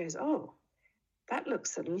and she goes, oh, that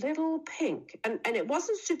looks a little pink. And it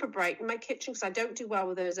wasn't super bright in my kitchen because I don't do well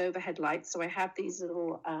with those overhead lights. So I have these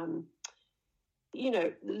little,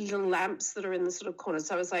 little lamps that are in the sort of corner.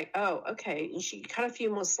 So I was like, oh, okay. And she cut a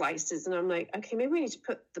few more slices. And I'm like, okay, maybe we need to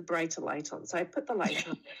put the brighter light on. So I put the light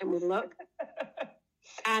on and we look.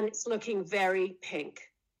 And it's looking very pink.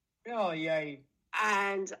 Oh, yay.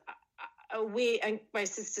 And my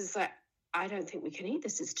sister's like, I don't think we can eat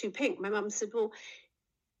this. It's too pink. My mum said, well,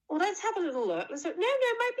 let's have a little look. Let's look. No,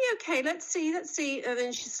 it might be okay. Let's see. And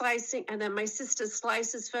then she's slicing. And then my sister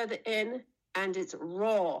slices further in and it's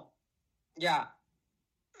raw. Yeah.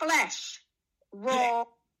 Flesh. Raw.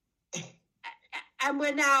 And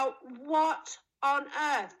we're now, what on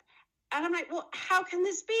earth? And I'm like, well, how can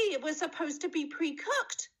this be? It was supposed to be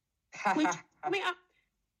pre-cooked.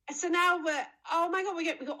 So now oh my God, we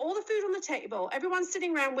got all the food on the table. Everyone's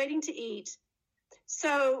sitting around waiting to eat.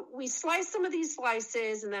 So we slice some of these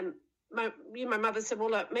slices, and then my mother said, well,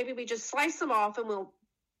 look, maybe we just slice them off and we'll,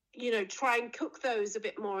 try and cook those a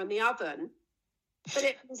bit more in the oven. But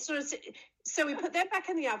it sort of, so we put them back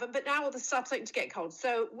in the oven, but now all the stuff's starting to get cold.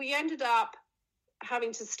 So we ended up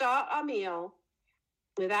having to start our meal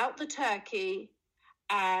without the turkey.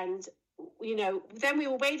 And, then we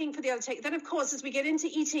were waiting for the other turkey. Then, of course, as we get into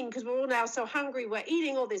eating, because we're all now so hungry, we're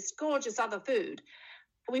eating all this gorgeous other food.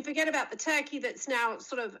 We forget about the turkey that's now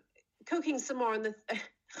sort of cooking some more in the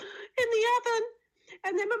oven.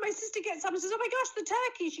 And then when my sister gets up and says, "Oh my gosh, the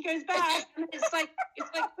turkey," she goes back, and it's like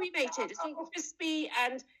cremated. It's all crispy,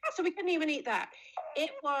 and so we couldn't even eat that.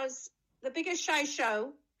 It was the biggest shy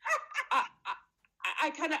show.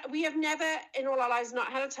 We have never in all our lives not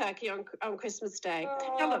had a turkey on Christmas Day.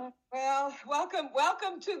 Now look, well,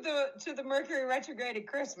 welcome to the Mercury retrograde at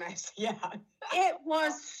Christmas. Yeah, it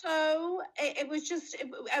was so. It was just,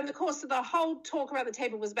 and of course, the whole talk around the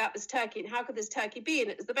table was about this turkey and how could this turkey be, and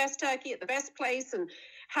it was the best turkey at the best place, and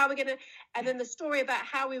how we're gonna, and then the story about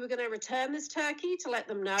how we were going to return this turkey to let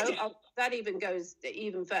them know. That even goes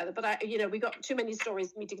even further. But we got too many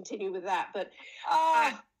stories for me to continue with that. But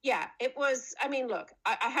yeah, it was. I mean, look,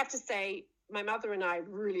 I have to say, my mother and I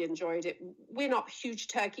really enjoyed it. We're not huge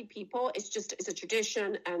turkey people. It's a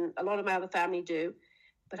tradition, and a lot of my other family do.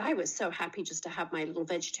 But I was so happy just to have my little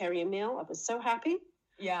vegetarian meal. I was so happy.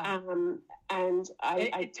 Yeah. And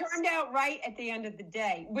it turned out right at the end of the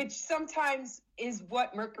day, which sometimes is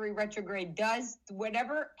what Mercury retrograde does.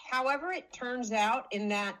 However it turns out in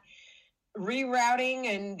that rerouting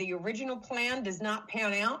and the original plan does not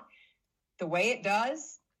pan out, the way it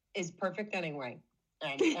does is perfect anyway.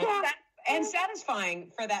 And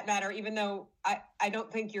satisfying for that matter, even though I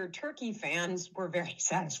don't think your turkey fans were very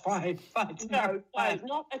satisfied. But no,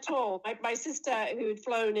 not at all. My sister who had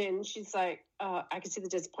flown in, she's like, I could see the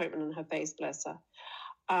disappointment on her face, bless her.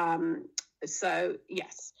 So,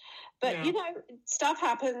 yes. But, stuff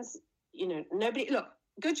happens. Look,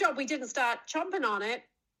 good job we didn't start chomping on it.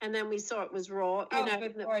 And then we saw it was raw.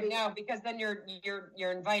 No, because then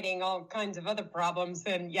you're inviting all kinds of other problems.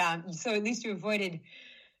 And so at least you avoided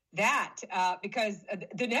that, because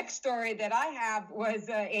the next story that I have was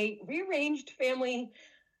a rearranged family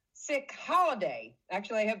sick holiday.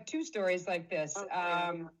 Actually, I have two stories like this,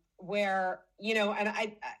 where,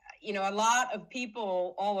 and a lot of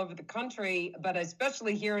people all over the country, but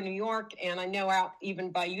especially here in New York, and I know out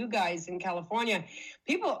even by you guys in California,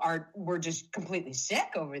 people were just completely sick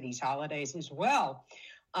over these holidays as well.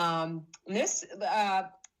 And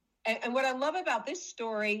what I love about this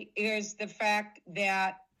story is the fact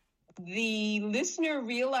that the listener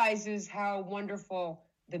realizes how wonderful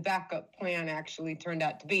the backup plan actually turned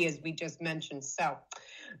out to be, as we just mentioned. So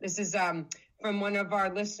this is from one of our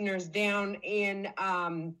listeners down in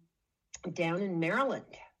Maryland.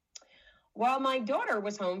 While my daughter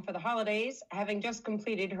was home for the holidays, having just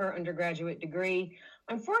completed her undergraduate degree,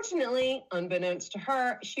 unfortunately, unbeknownst to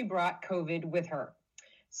her, she brought COVID with her.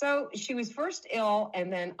 So she was first ill,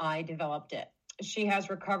 and then I developed it. She has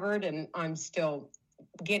recovered, and I'm still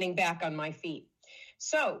getting back on my feet.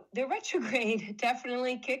 So the retrograde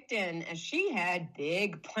definitely kicked in, as she had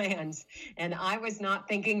big plans, and I was not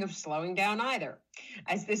thinking of slowing down either,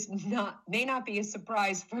 as this may not be a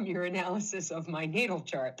surprise from your analysis of my natal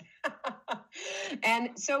chart.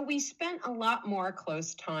 And so we spent a lot more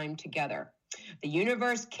close time together. The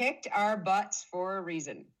universe kicked our butts for a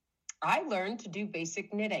reason. I learned to do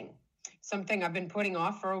basic knitting, something I've been putting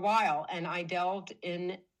off for a while, and I delved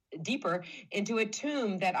deeper into a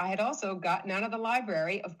tome that I had also gotten out of the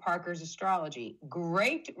library of Parker's Astrology.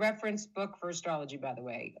 Great reference book for astrology, by the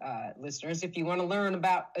way, listeners. If you want to learn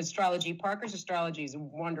about astrology, Parker's Astrology is a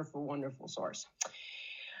wonderful, wonderful source.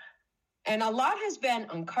 And a lot has been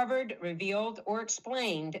uncovered, revealed, or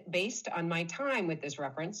explained based on my time with this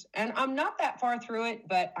reference. And I'm not that far through it,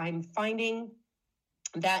 but I'm finding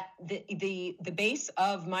that the base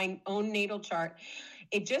of my own natal chart,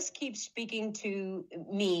 it just keeps speaking to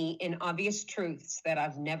me in obvious truths that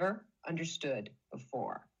I've never understood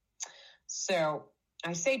before. So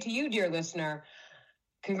I say to you, dear listener,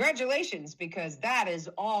 congratulations, because that is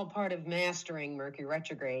all part of mastering Mercury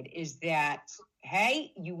retrograde, is that,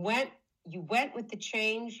 hey, you went with the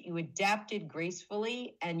change, you adapted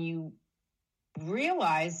gracefully, and you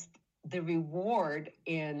realized the reward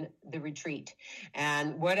in the retreat.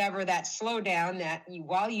 And whatever that slowdown that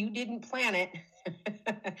while you didn't plan it,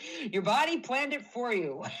 your body planned it for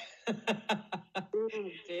you.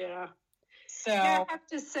 Yeah. So I have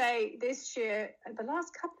to say, this year, the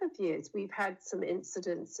last couple of years, we've had some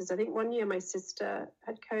incidences. I think one year my sister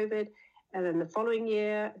had COVID, and then the following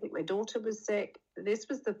year, I think my daughter was sick. This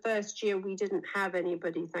was the first year we didn't have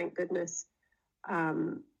anybody, thank goodness,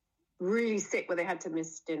 really sick where they had to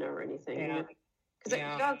miss dinner or anything. Yeah. Because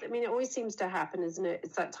it does, it always seems to happen, isn't it?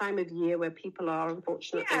 It's that time of year where people are,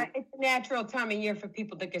 unfortunately. Yeah, it's a natural time of year for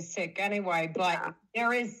people to get sick anyway. But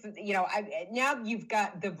there is, now you've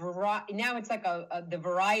got the variety. Now it's like the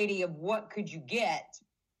variety of what could you get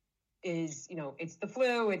is, it's the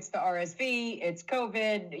flu, it's the RSV, it's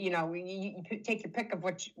COVID, you take your pick of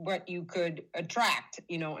what you could attract,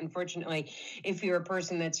 unfortunately, if you're a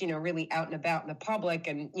person that's, really out and about in the public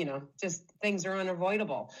and, just things are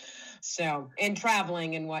unavoidable. So, and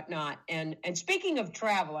traveling and whatnot. And speaking of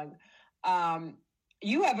traveling,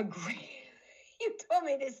 you have a great, you told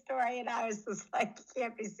me this story and I was just like, you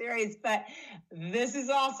can't be serious, but this is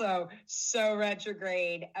also so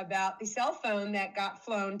retrograde about the cell phone that got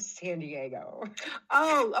flown to San Diego.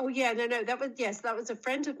 Oh yeah, no, that was a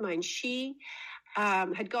friend of mine. She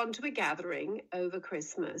had gone to a gathering over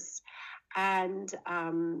Christmas, and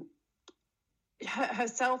her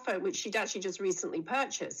cell phone, which she'd actually just recently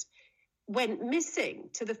purchased, went missing,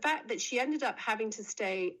 to the fact that she ended up having to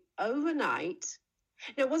stay overnight.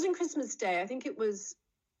 No, it wasn't Christmas Day. I think it was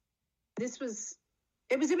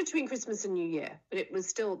in between Christmas and New Year, but it was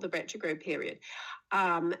still the retrograde period.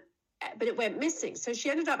 But it went missing. So she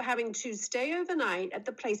ended up having to stay overnight at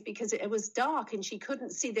the place because it was dark and she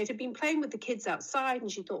couldn't see. They had been playing with the kids outside and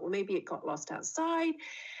she thought, well, maybe it got lost outside.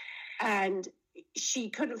 And she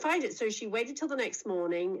couldn't find it. So she waited till the next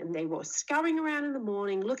morning, and they were scurrying around in the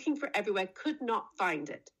morning, looking for everywhere, could not find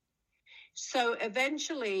it. So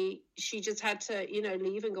eventually she just had to,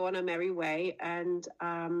 leave and go on her merry way. And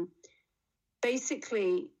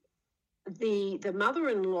basically the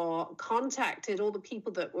mother-in-law contacted all the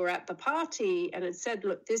people that were at the party and had said,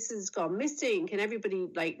 look, this has gone missing. Can everybody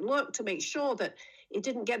look to make sure that it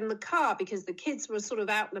didn't get in the car, because the kids were sort of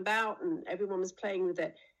out and about and everyone was playing with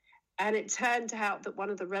it. And it turned out that one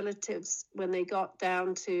of the relatives, when they got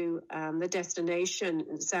down to the destination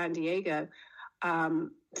in San Diego,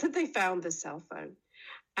 that they found the cell phone.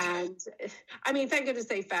 And I mean, thank goodness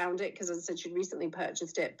they found it, because as I said, she'd recently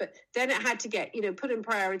purchased it. But then it had to get, put in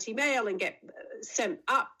priority mail and get sent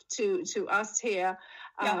up to us here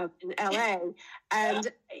in LA.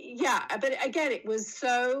 And but again, it was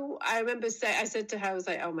so, I remember I said to her, I was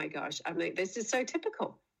like, oh my gosh, I'm like, this is so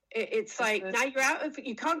typical. It's like, now you're out of,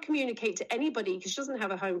 you can't communicate to anybody because she doesn't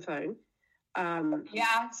have a home phone.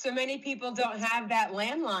 So many people don't have that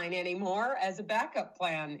landline anymore as a backup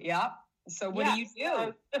plan. Yep. So what do you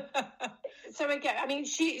do? So again, I mean,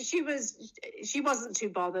 she wasn't too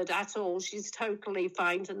bothered at all. She's totally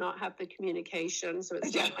fine to not have the communication. So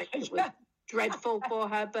it's not like it was dreadful for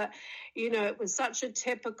her, but it was such a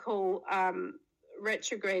typical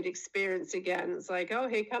retrograde experience again. It's like, oh,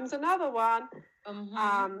 here comes another one.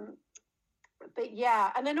 But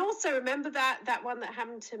yeah, and then also remember that one that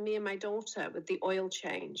happened to me and my daughter with the oil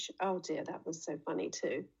change. Oh dear, that was so funny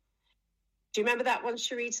too. Do you remember that one,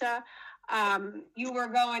 Sharita? You were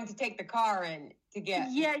going to take the car in to get.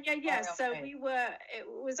 Yeah. So it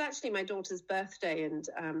was actually my daughter's birthday, and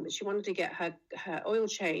she wanted to get her oil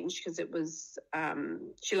change because it was,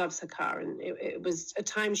 she loves her car, and it was a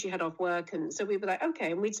time she had off work. And so we were like,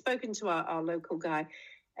 okay. And we'd spoken to our local guy,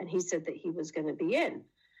 and he said that he was going to be in.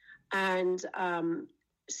 And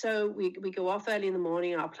so we go off early in the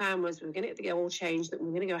morning. Our plan was we were going to get the oil changed, that we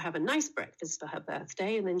were going to go have a nice breakfast for her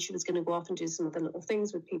birthday, and then she was going to go off and do some other little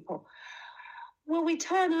things with people. Well, we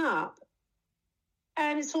turn up,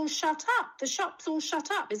 and it's all shut up. The shop's all shut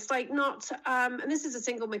up. It's like not, and this is a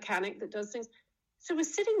single mechanic that does things. So we're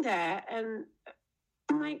sitting there, and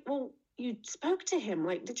I'm like, well, you spoke to him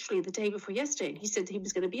like literally the day before yesterday, and he said he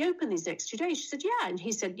was going to be open these next 2 days. She said, yeah. And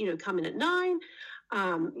he said, come in at 9.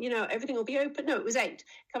 Everything will be open. No, it was 8.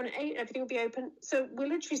 Come in at 8, everything will be open. So we're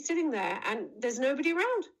literally sitting there and there's nobody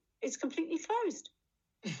around. It's completely closed.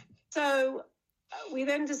 So we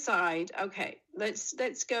then decide, okay, let's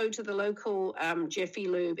go to the local Jiffy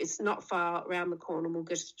Lube. It's not far around the corner. We'll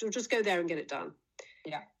just go there and get it done.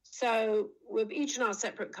 Yeah. So we're each in our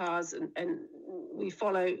separate cars, and we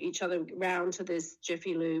follow each other round to this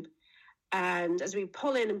Jiffy Lube. And as we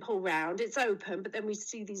pull in and pull round, it's open, but then we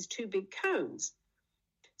see these 2 big cones.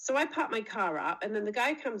 So I park my car up, and then the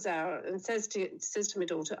guy comes out and says to my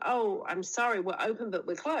daughter, oh, I'm sorry, we're open, but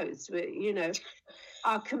we're closed.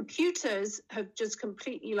 Our computers have just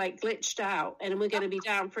completely glitched out, and we're going to be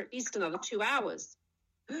down for at least another 2 hours.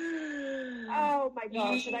 Oh my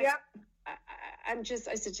gosh. And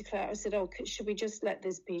I said to Claire, I said, oh, should we just let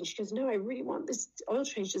this be? And she goes, no, I really want this oil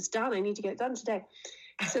change just done. I need to get it done today.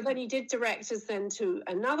 So then he did direct us then to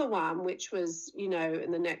another one, which was, in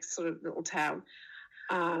the next sort of little town.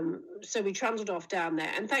 So we trundled off down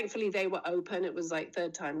there, and thankfully they were open. It was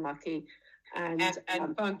third time lucky, and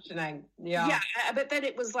functioning. Yeah. But then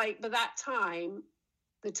it was by that time,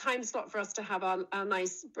 the time slot for us to have our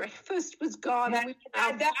nice breakfast was gone. That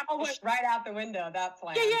went right out the window. That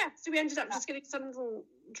plan. Yeah. So we ended up just getting some little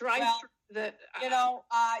drive-through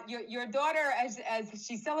Your daughter, as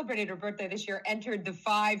she celebrated her birthday this year, entered the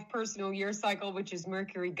 5 personal year cycle, which is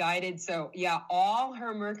Mercury guided. So yeah, all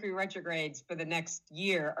her Mercury retrogrades for the next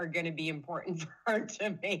year are going to be important for her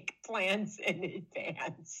to make plans in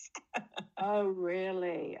advance. Oh,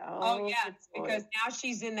 really? Oh yes, because now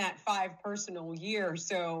she's in that 5 personal year.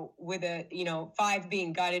 So with 5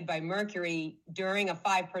 being guided by Mercury during a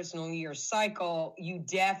 5 personal year cycle, you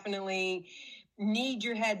definitely need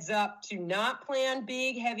your heads up to not plan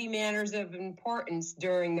big, heavy matters of importance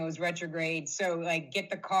during those retrogrades. So like get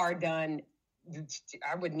the car done.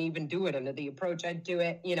 I wouldn't even do it under the approach. I'd do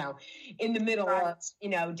it, in the middle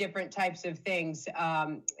of, different types of things,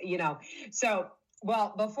 So,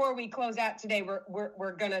 well, before we close out today,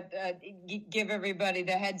 we're going to give everybody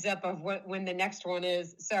the heads up of when the next one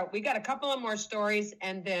is. So we got a couple of more stories,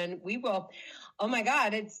 and then we will. Oh my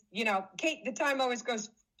God, it's Kate. The time always goes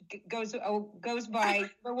by.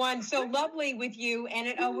 For one, so lovely with you, and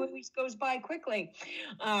it always goes by quickly,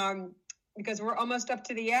 because we're almost up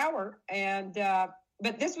to the hour. And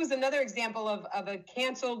but this was another example of a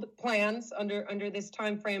canceled plans under this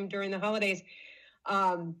time frame during the holidays.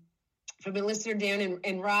 From a listener down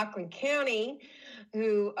in Rockland County,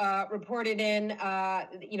 who reported in,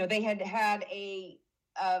 they had a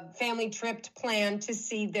family trip planned to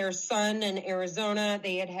see their son in Arizona.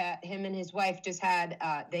 They had him and his wife just had,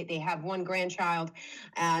 they have one grandchild,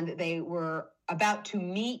 and they were about to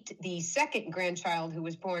meet the second grandchild who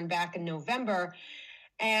was born back in November.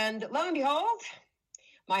 And lo and behold,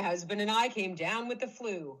 my husband and I came down with the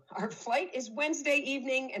flu. Our flight is Wednesday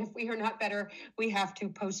evening, and if we are not better, we have to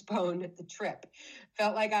postpone the trip.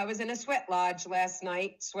 Felt like I was in a sweat lodge last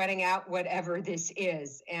night, sweating out whatever this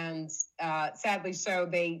is. And sadly so,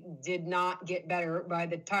 they did not get better by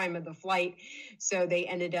the time of the flight. So they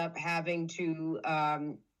ended up having to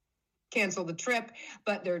cancel the trip,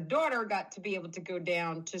 but their daughter got to be able to go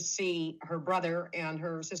down to see her brother and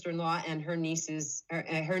her sister-in-law and her niece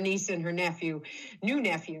and her new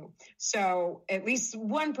nephew. So at least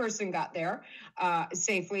one person got there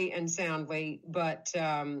safely and soundly. But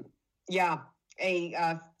a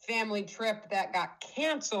family trip that got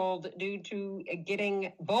canceled due to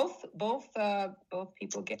getting both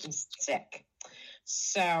people getting sick.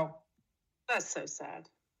 So that's so sad.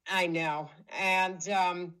 I know. And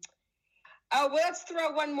let's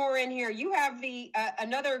throw one more in here. You have the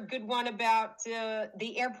another good one about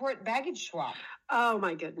the airport baggage swap. Oh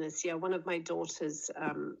my goodness! Yeah, one of my daughter's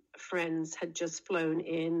friends had just flown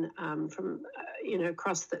in from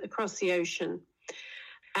across the ocean,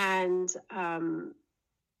 and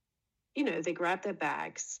they grab their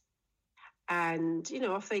bags, and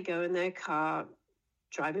off they go in their car,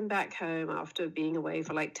 driving back home after being away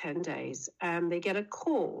for like 10 days, and they get a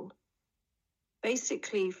call.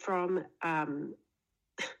 Basically from, they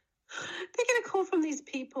get a call from these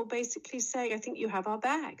people basically saying, I think you have our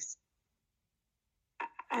bags.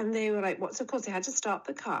 And they were like, what? So of course they had to start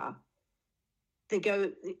the car. They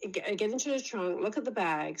get into the trunk, look at the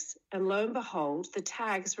bags, and lo and behold, the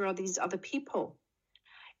tags were of these other people.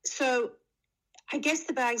 So I guess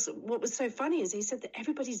the bags, what was so funny is they said that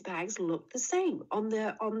everybody's bags looked the same on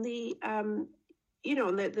the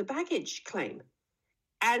baggage claim.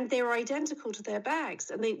 And they were identical to their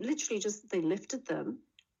bags. And they literally they lifted them,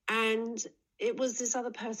 and it was this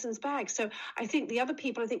other person's bag. So I think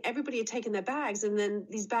everybody had taken their bags, and then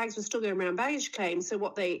these bags were still going around baggage claim. So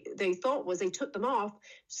what they thought was they took them off,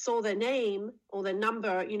 saw their name or their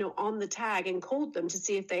number, on the tag, and called them to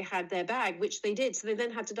see if they had their bag, which they did. So they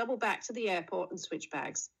then had to double back to the airport and switch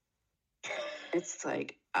bags. It's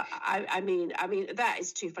like, I mean, that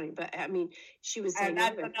is too funny. But I mean, she was saying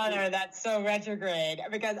that's so retrograde,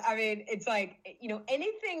 because I mean, it's like,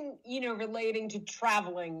 anything, relating to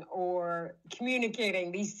traveling or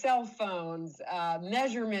communicating, these cell phones,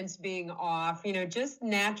 measurements being off, just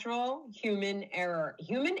natural human error.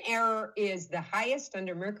 Human error is the highest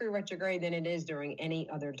under Mercury retrograde than it is during any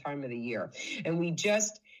other time of the year. And we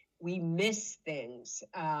miss things.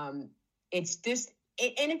 It's just,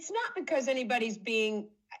 and it's not because anybody's being,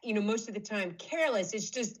 most of the time careless. It's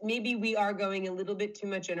just maybe we are going a little bit too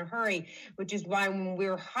much in a hurry, which is why when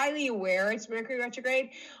we're highly aware it's Mercury retrograde,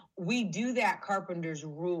 we do that Carpenter's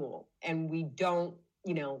rule, and we don't,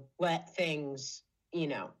 let things,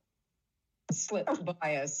 slip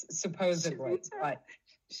by us, supposedly.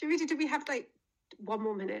 Sharita, do we have like one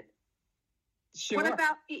more minute? Sure. What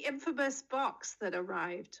about the infamous box that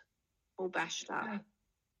arrived all bashed up?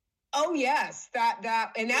 Oh yes,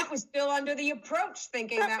 that was still under the approach,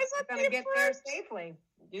 thinking that was going to get there safely.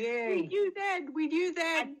 Yeah, we knew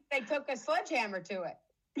then. They took a sledgehammer to it.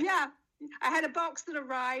 Yeah, I had a box that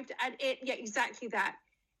arrived, and exactly that.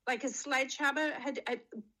 like a sledgehammer.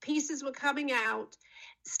 Pieces were coming out.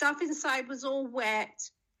 Stuff inside was all wet.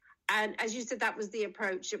 And as you said, that was the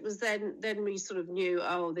approach. It was then we sort of knew,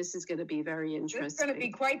 oh, this is going to be very interesting. It's going to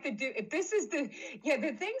be quite if this is the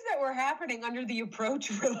things that were happening under the approach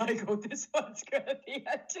were like, oh, this one's going to be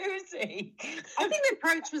a doozy. I think the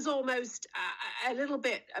approach was almost a little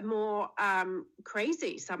bit more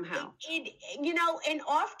crazy somehow. And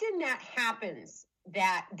often that happens,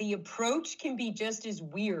 that the approach can be just as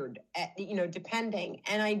weird, depending.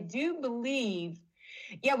 And I do believe,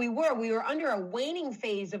 we were under a waning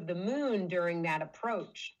phase of the moon during that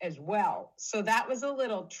approach as well. So that was a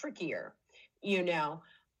little trickier, when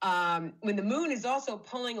the moon is also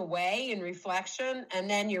pulling away in reflection, and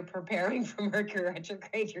then you're preparing for Mercury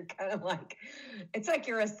retrograde. You're kind of like, it's like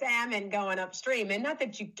you're a salmon going upstream, and not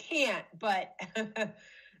that you can't, but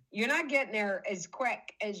you're not getting there as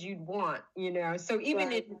quick as you'd want, So even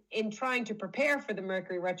right. in trying to prepare for the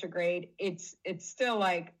Mercury retrograde, it's still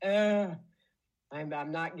like,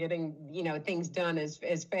 I'm not getting, things done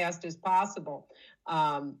as fast as possible.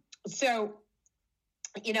 So,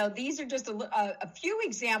 these are just a few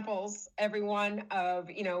examples, everyone, of,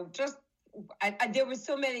 there was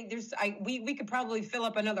so many, we could probably fill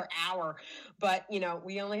up another hour, but,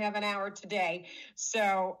 we only have an hour today.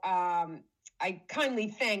 So, I kindly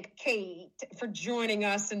thank Kate for joining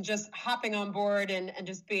us and just hopping on board and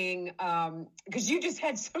just being, because you just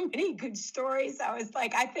had so many good stories. I was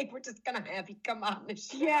like, I think we're just going to have you come on the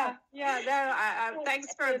show. Yeah. No,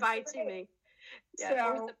 thanks for inviting me. Yeah,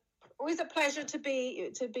 so, always a pleasure to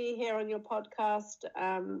be here on your podcast.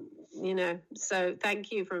 So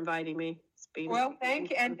thank you for inviting me.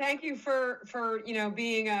 Thank you for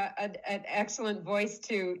being an excellent voice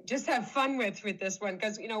to just have fun with this one,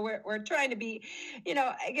 because we're trying to be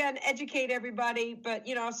again, educate everybody, but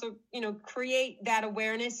also create that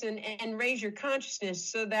awareness and raise your consciousness,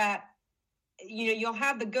 so that you'll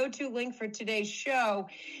have the go-to link for today's show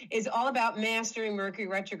is all about mastering Mercury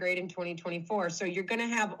retrograde in 2024. So you're going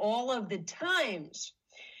to have all of the times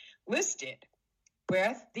listed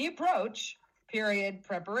with the approach period,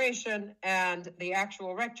 preparation, and the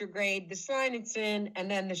actual retrograde, the sign it's in, and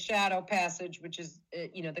then the shadow passage, which is,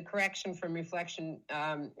 the correction from reflection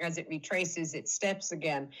as it retraces its steps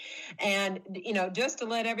again. And, just to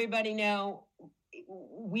let everybody know,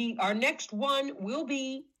 our next one will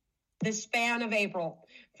be the span of April,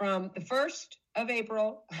 from the 1st of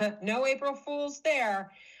April, no April Fools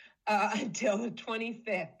there, until the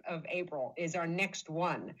 25th of April is our next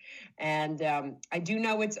one. And I do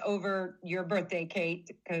know it's over your birthday, Kate,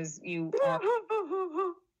 because you are,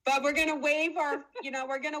 but we're going to waive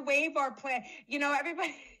our plan.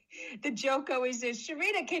 Everybody, the joke always is,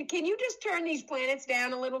 Sharita, can you just turn these planets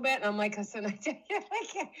down a little bit? And I'm like, listen, I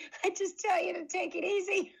just tell you to take it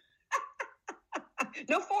easy.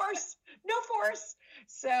 No force.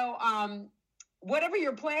 So, whatever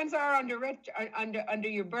your plans are under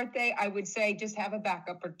your birthday, I would say just have a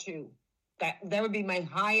backup or two. That would be my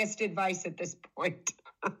highest advice at this point.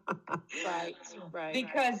 Right.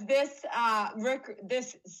 Because this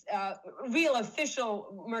real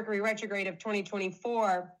official Mercury retrograde of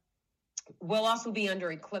 2024 will also be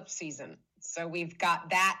under eclipse season. So we've got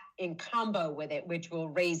that in combo with it, which will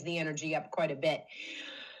raise the energy up quite a bit,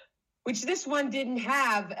 which this one didn't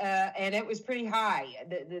have, and it was pretty high,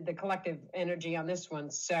 the collective energy on this one.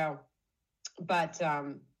 So, but,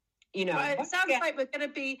 Well, it sounds like we're going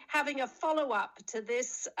to be having a follow-up to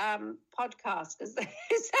this podcast. It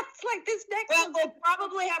sounds like this next one. We'll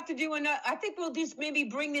probably have to do another. I think we'll just maybe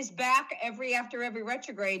bring this back after every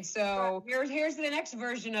retrograde. So here's the next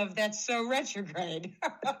version of That's So Retrograde.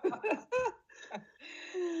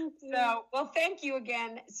 So, well, thank you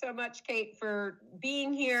again so much, Kate, for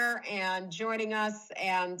being here and joining us.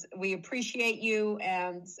 And we appreciate you.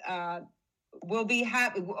 And we'll be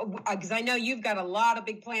happy, because I know you've got a lot of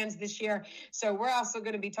big plans this year. So we're also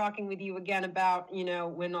going to be talking with you again about,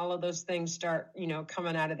 when all of those things start,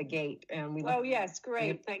 coming out of the gate. And yes,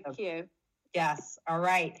 great. Thank you. Yes. All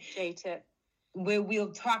right. Appreciate it.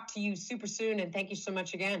 We'll talk to you super soon. And thank you so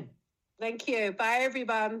much again. Thank you. Bye,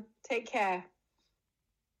 everyone. Take care.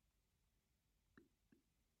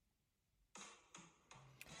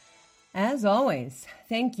 As always,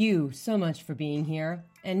 thank you so much for being here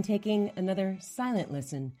and taking another silent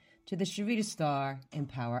listen to the Sharita Star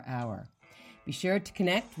Empower Hour. Be sure to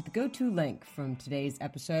connect with the go-to link from today's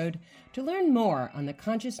episode to learn more on the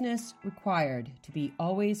consciousness required to be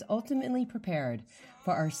always ultimately prepared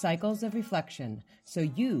for our cycles of reflection, so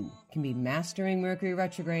you can be mastering Mercury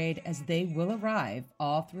retrograde as they will arrive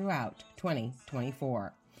all throughout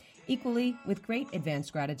 2024. Equally, with great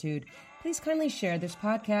advanced gratitude, please kindly share this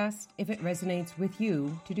podcast if it resonates with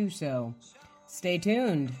you to do so. Stay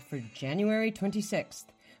tuned for January 26th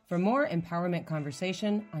for more empowerment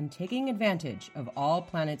conversation on taking advantage of all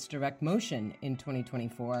planets' direct motion in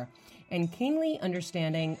 2024 and keenly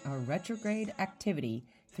understanding our retrograde activity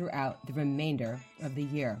throughout the remainder of the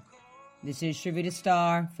year. This is Sharita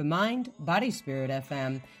Starr for Mind, Body, Spirit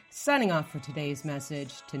FM, signing off for today's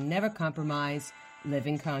message to never compromise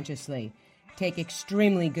living consciously. Take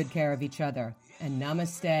extremely good care of each other. And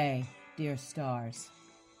namaste, dear stars.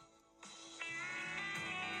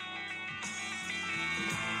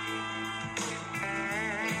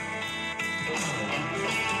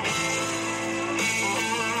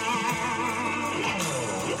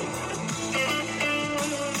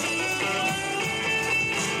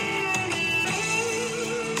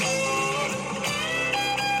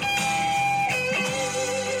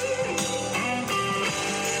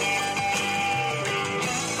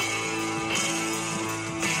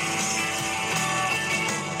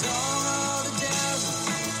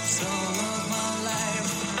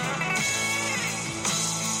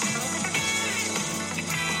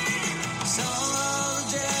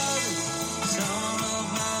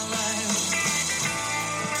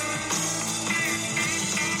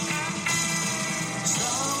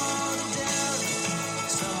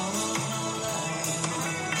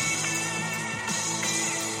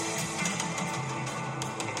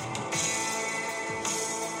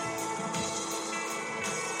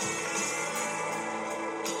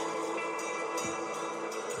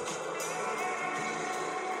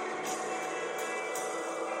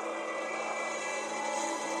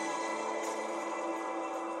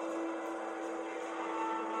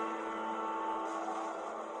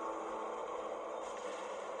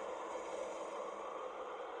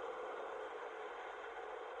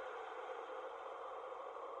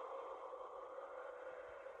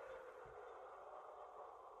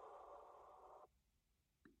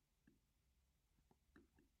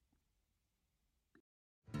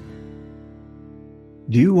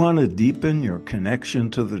 Do you want to deepen your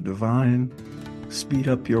connection to the divine, speed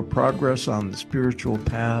up your progress on the spiritual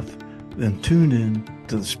path? Then tune in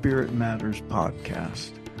to the Spirit Matters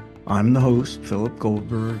podcast. I'm the host, Philip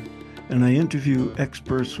Goldberg, and I interview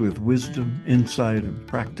experts with wisdom, insight, and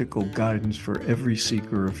practical guidance for every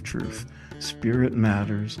seeker of truth. Spirit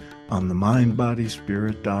Matters on the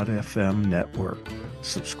mindbodyspirit.fm network.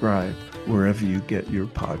 Subscribe wherever you get your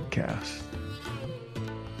podcasts.